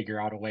love to figure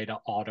out a way to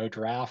auto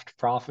draft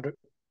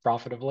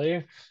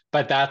profitably,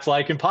 but that's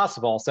like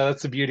impossible. So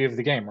that's the beauty of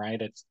the game,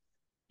 right? It's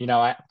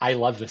I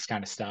love this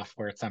kind of stuff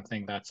where it's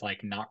something that's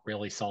like not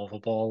really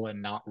solvable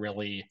and not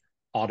really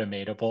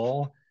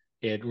automatable.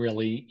 It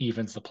really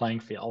evens the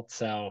playing field.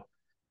 So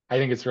I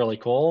think it's really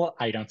cool.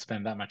 I don't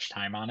spend that much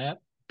time on it,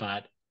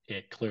 but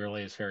it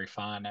clearly is very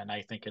fun. And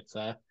I think it's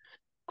a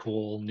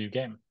cool new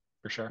game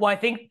for sure. Well,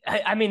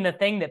 I mean, the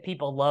thing that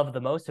people love the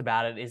most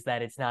about it is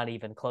that it's not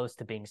even close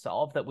to being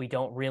solved, that we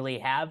don't really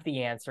have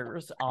the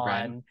answers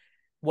Right. on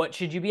what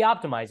should you be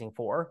optimizing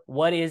for?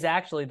 What is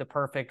actually the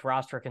perfect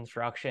roster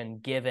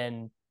construction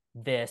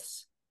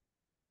this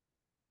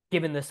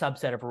given the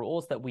subset of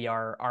rules that we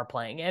are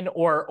playing in,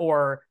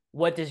 or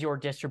what does your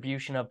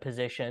distribution of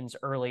positions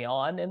early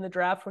on in the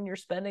draft when you're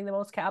spending the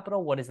most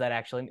capital, what does that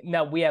actually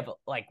now we have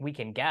like we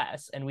can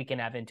guess and we can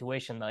have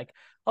intuition like,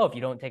 oh, if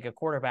you don't take a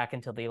quarterback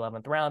until the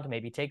 11th round,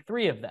 maybe take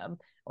 3 of them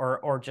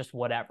or just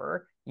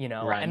whatever,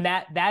 Right. and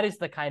that is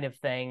the kind of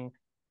thing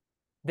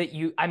that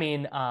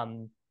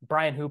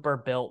Brian Hooper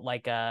built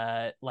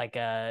an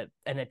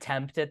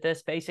attempt at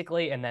this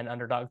basically, and then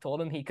Underdog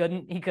told him he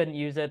couldn't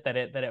use it, that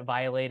it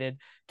violated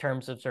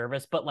terms of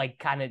service, but like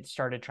kind of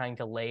started trying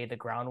to lay the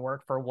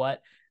groundwork for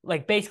what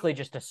like basically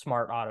just a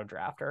smart auto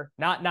drafter,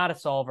 not a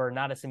solver,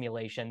 not a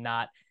simulation,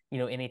 not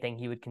anything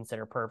he would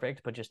consider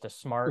perfect, but just a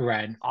smart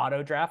Right.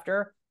 auto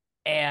drafter.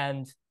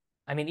 And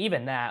I mean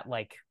even that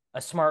like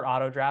a smart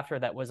auto drafter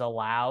that was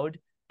allowed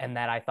and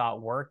that I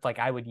thought worked, like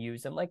I would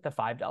use in like the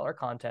 $5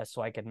 contest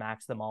so I could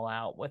max them all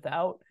out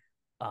without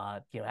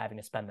having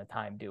to spend the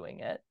time doing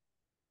it.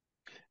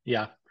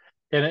 Yeah.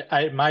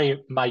 And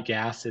my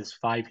guess is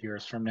 5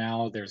 years from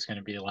now, there's going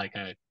to be like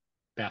a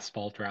best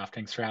ball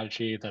drafting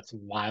strategy that's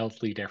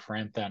wildly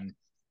different than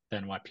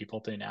what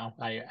people do now.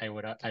 I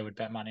would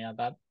bet money on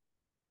that.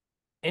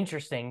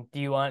 Interesting. Do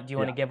you want to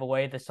Yeah. give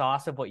away the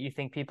sauce of what you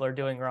think people are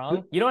doing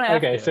wrong? You don't have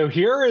Okay, to. so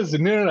here is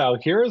no.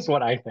 Here is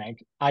what I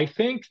think. I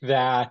think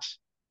that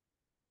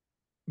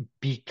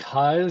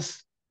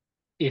because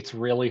it's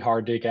really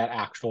hard to get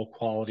actual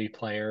quality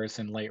players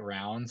in late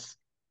rounds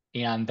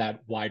and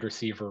that wide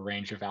receiver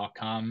range of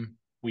outcome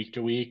week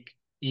to week,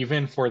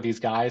 even for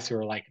these guys who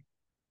are like,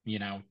 you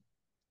know,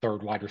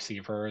 third wide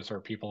receivers or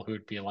people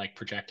who'd be like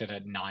projected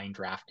at 9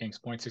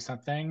 DraftKings points or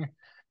something,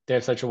 they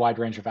have such a wide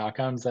range of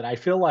outcomes that I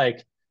feel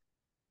like,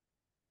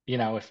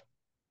 if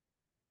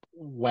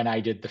when I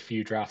did the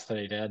few drafts that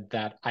I did,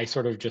 that I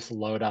sort of just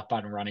load up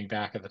on running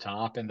back at the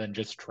top and then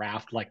just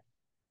draft like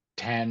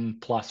 10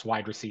 plus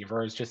wide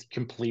receivers just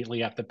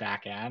completely at the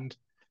back end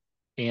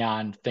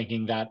and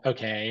thinking that,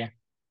 okay,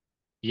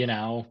 you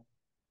know,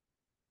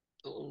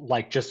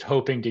 like just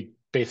hoping to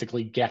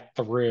basically get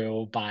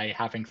through by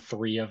having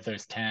 3 of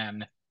those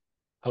 10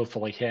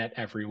 hopefully hit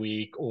every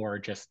week, or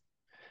just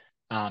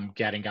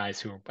getting guys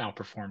who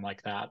outperform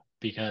like that.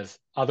 Because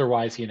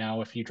otherwise,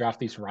 if you draft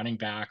these running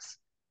backs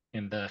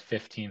in the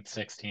 15th,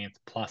 16th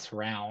plus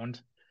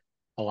round,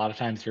 a lot of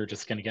times you're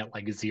just going to get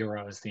like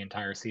zeros the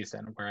entire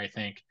season, where I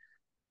think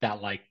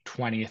that like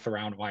 20th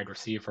round wide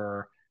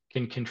receiver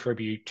can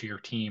contribute to your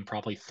team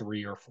probably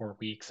 3 or 4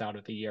 weeks out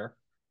of the year.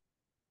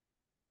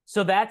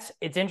 So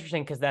it's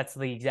interesting because that's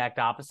the exact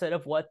opposite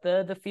of what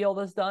the field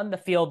has done. The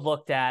field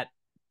looked at,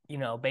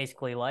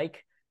 basically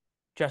like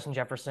Justin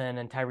Jefferson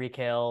and Tyreek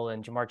Hill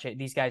and Jamar Chase.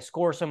 These guys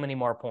score so many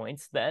more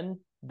points than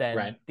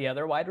Right. the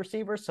other wide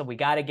receivers. So we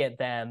got to get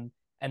them,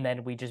 and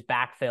then we just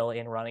backfill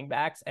in running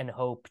backs and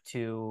hope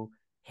to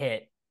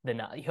hit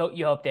you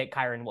hope to hit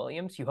Kyron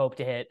Williams. You hope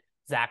to hit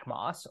Zach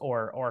Moss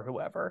or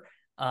whoever.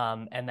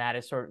 And that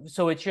is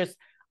so it's just,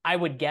 I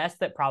would guess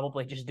that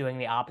probably just doing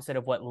the opposite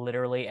of what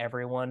literally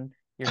everyone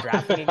you're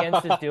drafting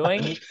against is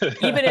doing,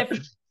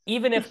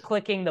 even if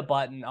clicking the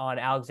button on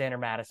Alexander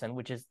Madison,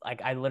 which is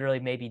like, I literally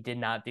maybe did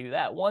not do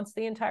that once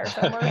the entire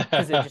summer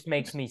because it just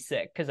makes me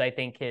sick. Cause I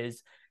think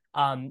his,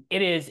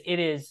 it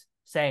is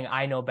saying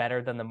I know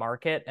better than the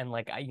market. And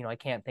like, I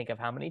can't think of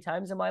how many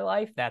times in my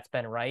life that's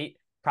been right.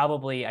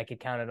 Probably I could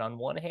count it on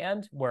one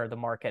hand where the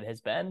market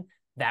has been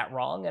that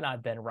wrong and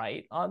I've been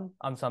right on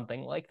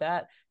something like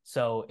that.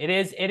 So it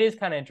is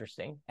kind of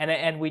interesting,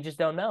 and we just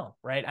don't know,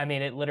 right? I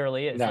mean, it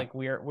literally is like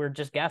we're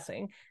just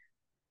guessing.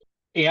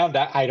 And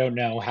that I don't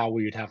know how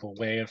we would have a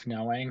way of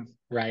knowing,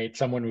 right?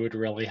 Someone would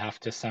really have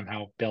to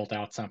somehow build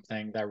out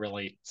something that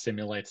really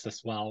simulates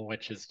this well,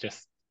 which is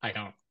just I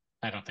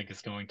don't think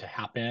is going to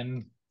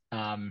happen,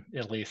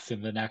 at least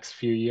in the next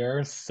few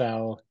years.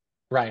 So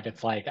right,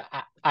 it's like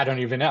I don't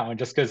even know. And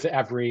just because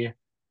every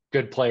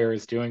good player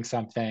is doing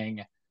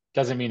something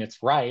doesn't mean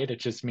it's right.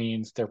 It just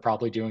means they're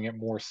probably doing it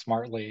more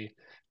smarter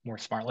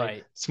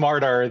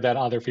than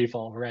other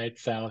people, right?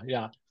 So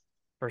yeah,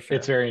 for sure.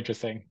 It's very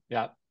interesting.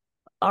 Yeah.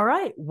 All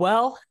right.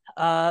 Well,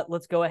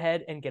 let's go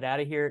ahead and get out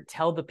of here.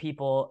 Tell the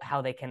people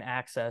how they can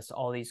access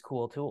all these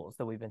cool tools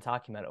that we've been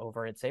talking about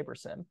over at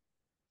SaberSim.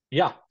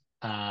 Yeah.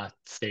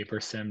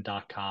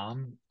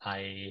 SaberSim.com.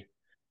 I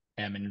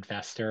am an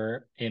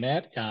investor in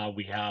it.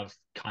 We have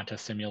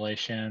contest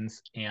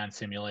simulations and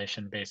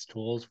simulation-based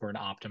tools. We're an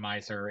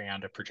optimizer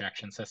and a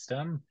projection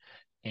system.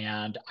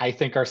 And I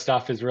think our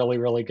stuff is really,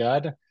 really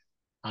good.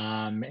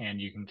 And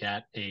you can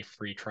get a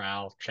free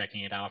trial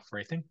checking it out for,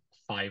 I think,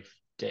 5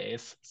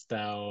 days.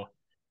 So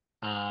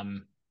I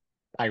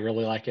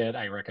really like it.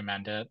 I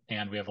recommend it.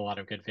 And we have a lot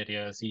of good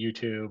videos,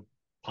 YouTube,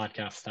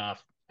 podcast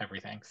stuff,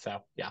 everything.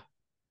 So yeah.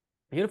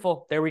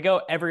 Beautiful. There we go.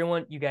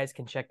 Everyone, you guys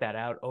can check that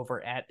out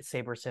over at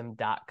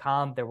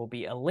SaberSim.com. There will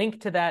be a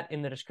link to that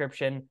in the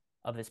description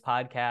of this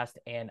podcast,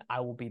 and I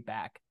will be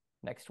back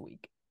next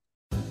week.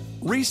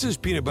 Reese's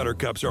peanut butter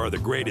cups are the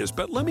greatest,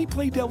 but let me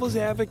play devil's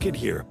advocate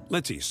here.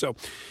 Let's see. So,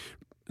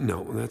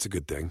 no, that's a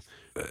good thing.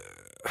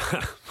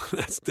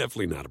 That's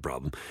definitely not a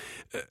problem.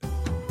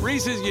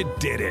 Reese's, you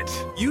did it.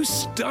 You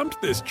stumped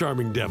this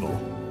charming devil.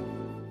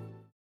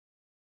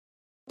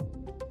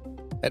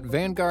 At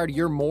Vanguard,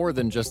 you're more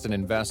than just an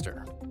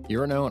investor.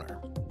 You're an owner.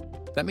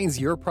 That means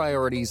your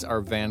priorities are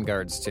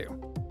Vanguard's too.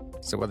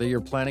 So whether you're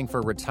planning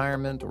for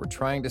retirement or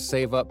trying to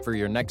save up for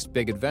your next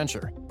big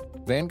adventure,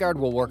 Vanguard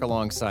will work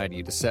alongside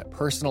you to set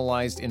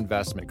personalized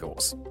investment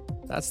goals.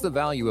 That's the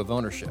value of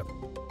ownership.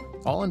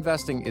 All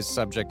investing is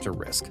subject to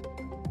risk.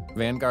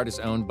 Vanguard is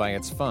owned by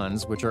its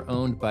funds, which are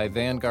owned by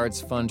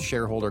Vanguard's fund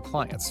shareholder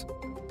clients.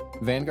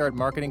 Vanguard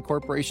Marketing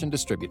Corporation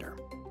Distributor.